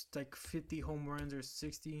hits like 50 home runs or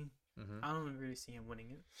 60, I don't really see him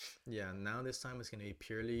winning it. Yeah, now this time it's going to be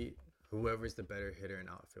purely whoever's the better hitter and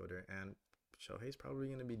outfielder. And Shohei's probably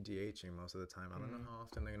going to be DHing most of the time. I don't know how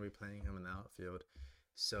often they're going to be playing him in the outfield.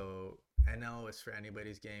 So NL is for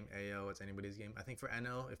anybody's game. AL it's anybody's game. I think for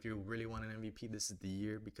NL, if you really want an MVP, this is the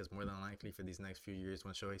year, because more than likely for these next few years,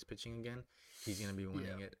 when Shohei's pitching again, he's going to be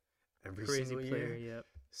winning it every single year. Yep.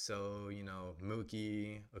 So,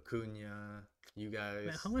 Mookie, Acuna, you guys.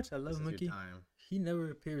 Man, how much I love Mookie. He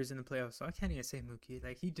never appears in the playoffs, so I can't even say Mookie.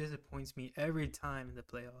 Like, he disappoints me every time in the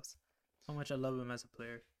playoffs. How much I love him as a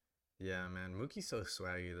player. Yeah, man. Mookie's so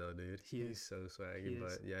swaggy, though, dude. He's so swaggy.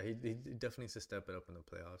 But, yeah, he definitely needs to step it up in the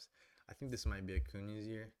playoffs. I think this might be Acuna's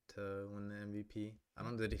year to win the MVP. I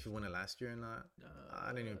don't know if he won it last year or not. I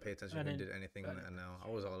didn't even pay attention if he did anything in the NL. I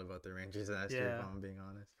was all about the Rangers last year, if I'm being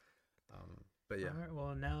honest. But, yeah. All right,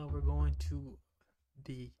 well, now we're going to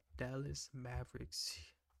the Dallas Mavericks.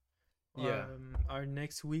 Yeah. Our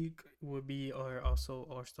next week will be our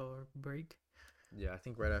All-Star break. Yeah, I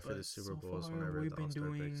think right after the Super Bowl is whenever the All-Star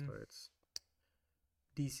break starts.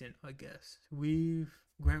 Decent, I guess.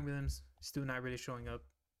 Grant Williams still not really showing up.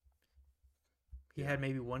 He had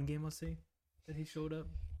maybe one game, I'll say, that he showed up.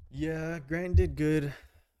 Yeah, Grant did good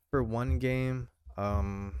for one game.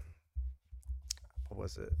 What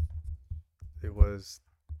was it? It was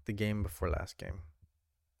the game before last game.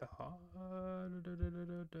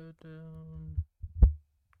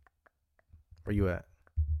 Where you at?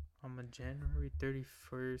 On January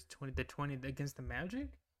 31st, 20 against the Magic?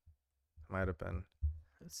 Might have been.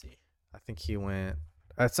 Let's see. I think he went...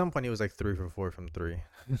 At some point, he was like 3 for 4 from 3.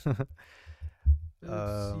 Let's see.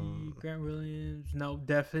 Grant Williams. No,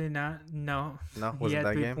 definitely not. No. No? Was it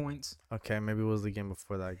that game? He had 3 points. Okay, maybe it was the game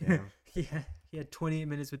before that game. Yeah. He had 28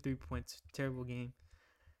 minutes with 3 points. Terrible game.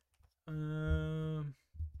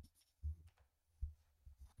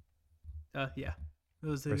 Yeah. It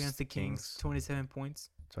was against the Kings. 27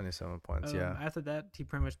 points. 27 points, yeah. After that, he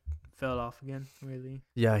pretty much fell off again, really.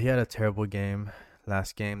 Yeah, he had a terrible game.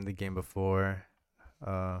 Last game, the game before.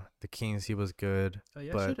 The Kings, he was good. Oh,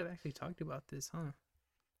 yeah, I should have actually talked about this, huh?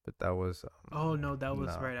 But that was... that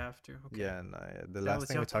was right after. Okay. Yeah, the last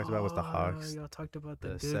thing we talked about was the Hawks. Y'all talked about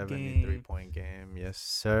the good 73-point game. Yes,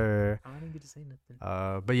 sir. I didn't get to say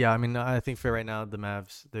nothing. But yeah, I mean, I think for right now, the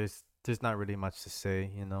Mavs, there's not really much to say,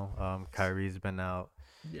 Kyrie's been out.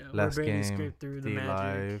 Yeah, last we're barely game, scraped through the Magic.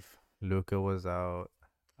 Live, Luka was out.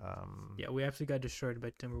 Yeah, we actually got destroyed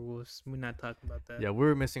by Timberwolves. We're not talking about that. Yeah, we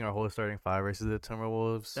were missing our whole starting 5 versus the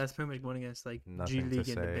Timberwolves. That's pretty much going against nothing G League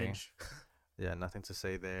and the bench. Yeah, nothing to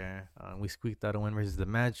say there. We squeaked out a win versus the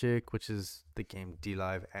Magic, which is the game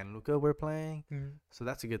D-Live and Luka were playing. So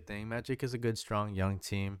that's a good thing. Magic is a good, strong, young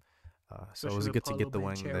team. So it was good to get the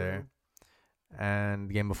win there. And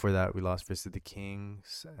the game before that, we lost versus the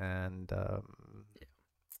Kings. And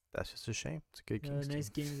that's just a shame. It's a good Kings team. Next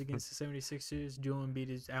game is against the 76ers. Joel Embiid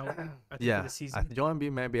is out, I think, for the season. Joel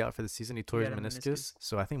Embiid may be out for the season. He tore his meniscus.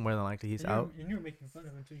 So I think more than likely he's out. And you were making fun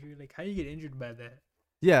of him, too. You were like, how do you get injured by that?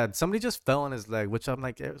 Yeah, somebody just fell on his leg, which I'm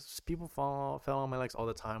like, people fell on my legs all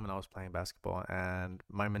the time when I was playing basketball, and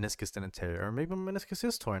my meniscus didn't tear, or maybe my meniscus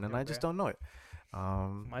is torn, and I just don't know it.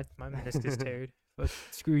 My meniscus teared, but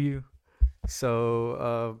screw you.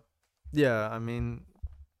 So, yeah, I mean,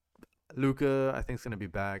 Luka, I think is gonna be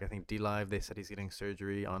back. I think D-Live, they said he's getting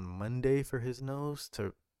surgery on Monday for his nose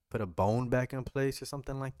to put a bone back in place or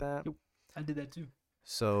something like that. Yep, I did that too.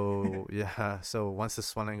 So yeah, so once the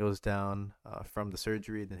swelling goes down from the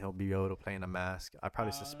surgery, then he'll be able to play in a mask. I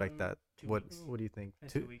probably suspect that. 2 What weeks. do you think?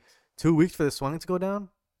 2 weeks. 2 weeks for the swelling to go down?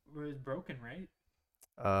 Where it's broken, right?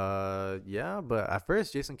 Yeah, but at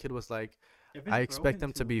first Jason Kidd was like, I expect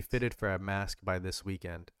him to be fitted for a mask by this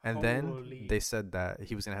weekend, and then they said that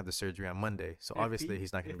he was gonna have the surgery on Monday. So obviously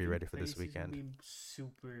he's not gonna be ready for this weekend. He's gonna be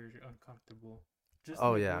super uncomfortable. Just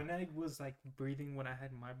when I was breathing when I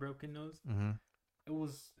had my broken nose. It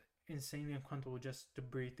was insanely uncomfortable just to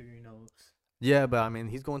breathe through your nose. Yeah, but I mean,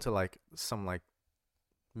 he's going to some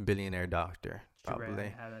billionaire doctor probably.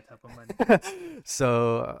 I have that type of money.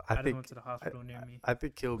 So I think went to the hospital near me. I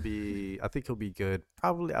think he'll be good.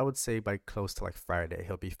 Probably, I would say by close to Friday,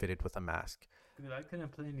 he'll be fitted with a mask. Dude, I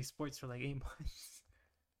couldn't play any sports for 8 months.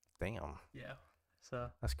 Damn. Yeah.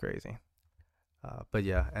 So that's crazy. But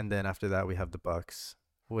yeah, and then after that we have the Bucks.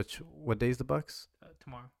 What day is the Bucks?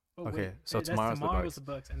 Tomorrow. Oh, okay, wait, so tomorrow's the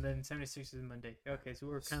Bucks, and then 76ers is Monday. Okay, so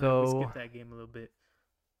we're kind of skip that game a little bit.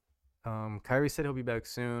 Kyrie said he'll be back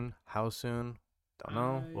soon. How soon? Don't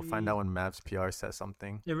know. We'll find out when Mavs PR says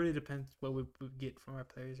something. It really depends what we get from our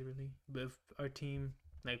players, really. But if our team,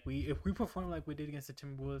 if we perform like we did against the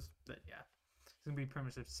Timberwolves, then yeah, it's gonna be pretty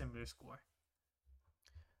much a similar score.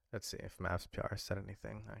 Let's see if Mavs PR said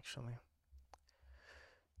anything. Actually,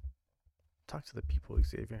 talk to the people,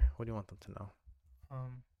 Xavier. What do you want them to know?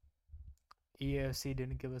 EFC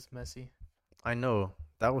didn't give us Messi. I know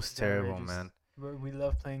that was It's terrible, outrageous. man. We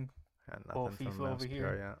love playing, Had well, nothing from FIFA over here.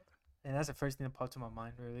 Mascara, yeah. and that's the first thing that popped to my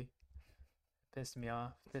mind. Really pissed me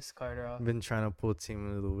off. Pissed Carter off. I've been trying to pull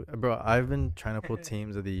team of the week. Bro, I've been trying to pull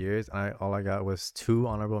teams of the years, and all I got was 2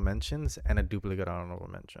 honorable mentions and a duplicate honorable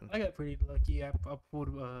mention. I got pretty lucky. I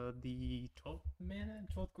pulled the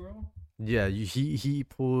 12th girl. Yeah, he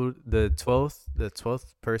pulled the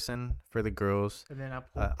 12th person for the girls. And then I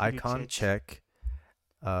pulled Icon Pulisic. check.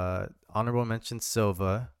 Honorable mention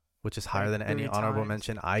Silva, which is higher Like than any 3 honorable times.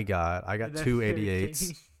 mention I got. I got And then 2 Harry 88s,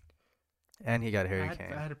 Kane. and he got I Harry had,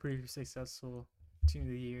 Kane. I had a pretty successful team of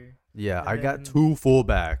the year. Yeah, and I got then- 2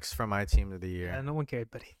 fullbacks from my team of the year. Yeah, no one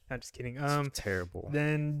cared, buddy. I'm just kidding. It's terrible.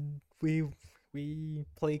 Then we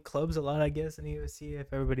play clubs a lot, I guess, in the UFC.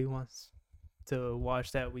 If everybody wants to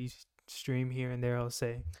watch that, we stream here and there. I'll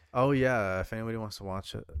say Oh yeah, if anybody wants to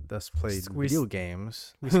watch it, let's play We video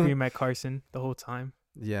games. we stream at Carson the whole time.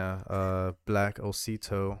 Yeah, Black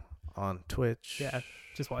Osito on Twitch. Yeah.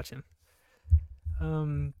 Just watching.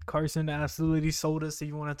 Carson absolutely sold us. If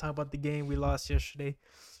you want to talk about the game we lost yesterday.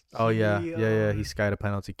 Oh yeah. He He skied a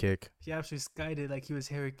penalty kick he actually skied it like he was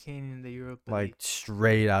Harry Kane in the Europa like League.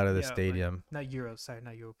 straight out of the Yeah, like- stadium. Not Euros, sorry,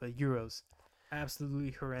 not Euro, but Euros.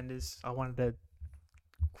 Absolutely horrendous. I wanted to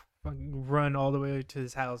fucking run all the way to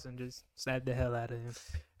his house and just slap the hell out of him.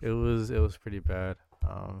 It was pretty bad.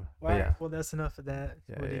 But yeah. Well, that's enough of that.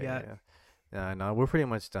 Yeah, What do you got? Yeah, no, we're pretty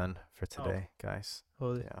much done for today, guys.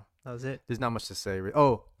 Oh, Yeah. that was it. There's not much to say.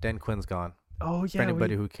 Oh, Dan Quinn's gone. Oh, For yeah.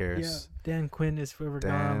 anybody who Yeah, cares. Dan Quinn is forever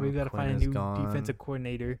gone. Dan We got to Quinn find a is new gone. defensive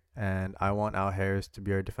coordinator. And I want Al Harris to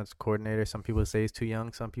be our defensive coordinator. Some people say he's too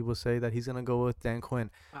young. Some people say that he's gonna go with Dan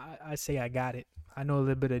Quinn. I say I got it. I know a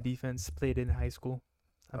little bit of defense. Played in high school.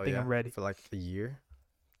 I think I'm ready. for like a year.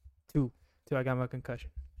 Till I got my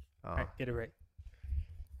concussion. Oh, All right, get it right.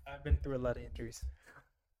 I've been through a lot of injuries.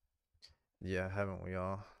 yeah, haven't we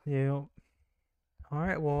all? Yeah. All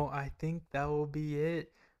right. Well, I think that will be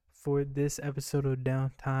it for this episode of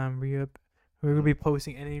Downtime Re-Up. We're gonna be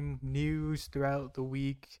posting any news throughout the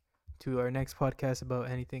week to our next podcast about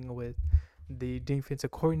anything with the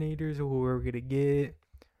defensive coordinators who we're gonna get.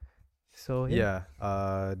 So Yeah.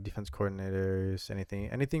 Defense coordinators,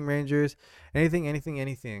 anything Rangers,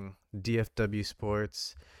 anything. DFW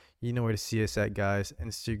Sports. You know where to see us at, guys.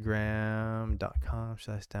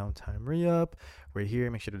 Instagram.com/downtime-re-up. We're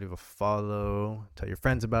here. Make sure to leave a follow. Tell your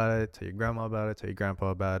friends about it. Tell your grandma about it. Tell your grandpa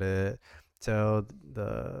about it. Tell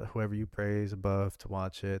whoever you praise above to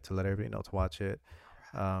watch it. To let everybody know to watch it.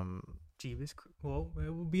 Jeebus. Well, it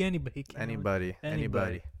will be anybody. Can't really-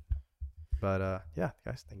 Anybody. But yeah,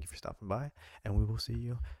 guys, thank you for stopping by, and we will see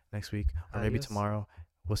you next week or maybe Adios. tomorrow.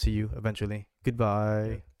 We'll see you eventually.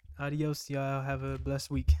 Goodbye. Adios, y'all. Have a blessed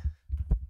week.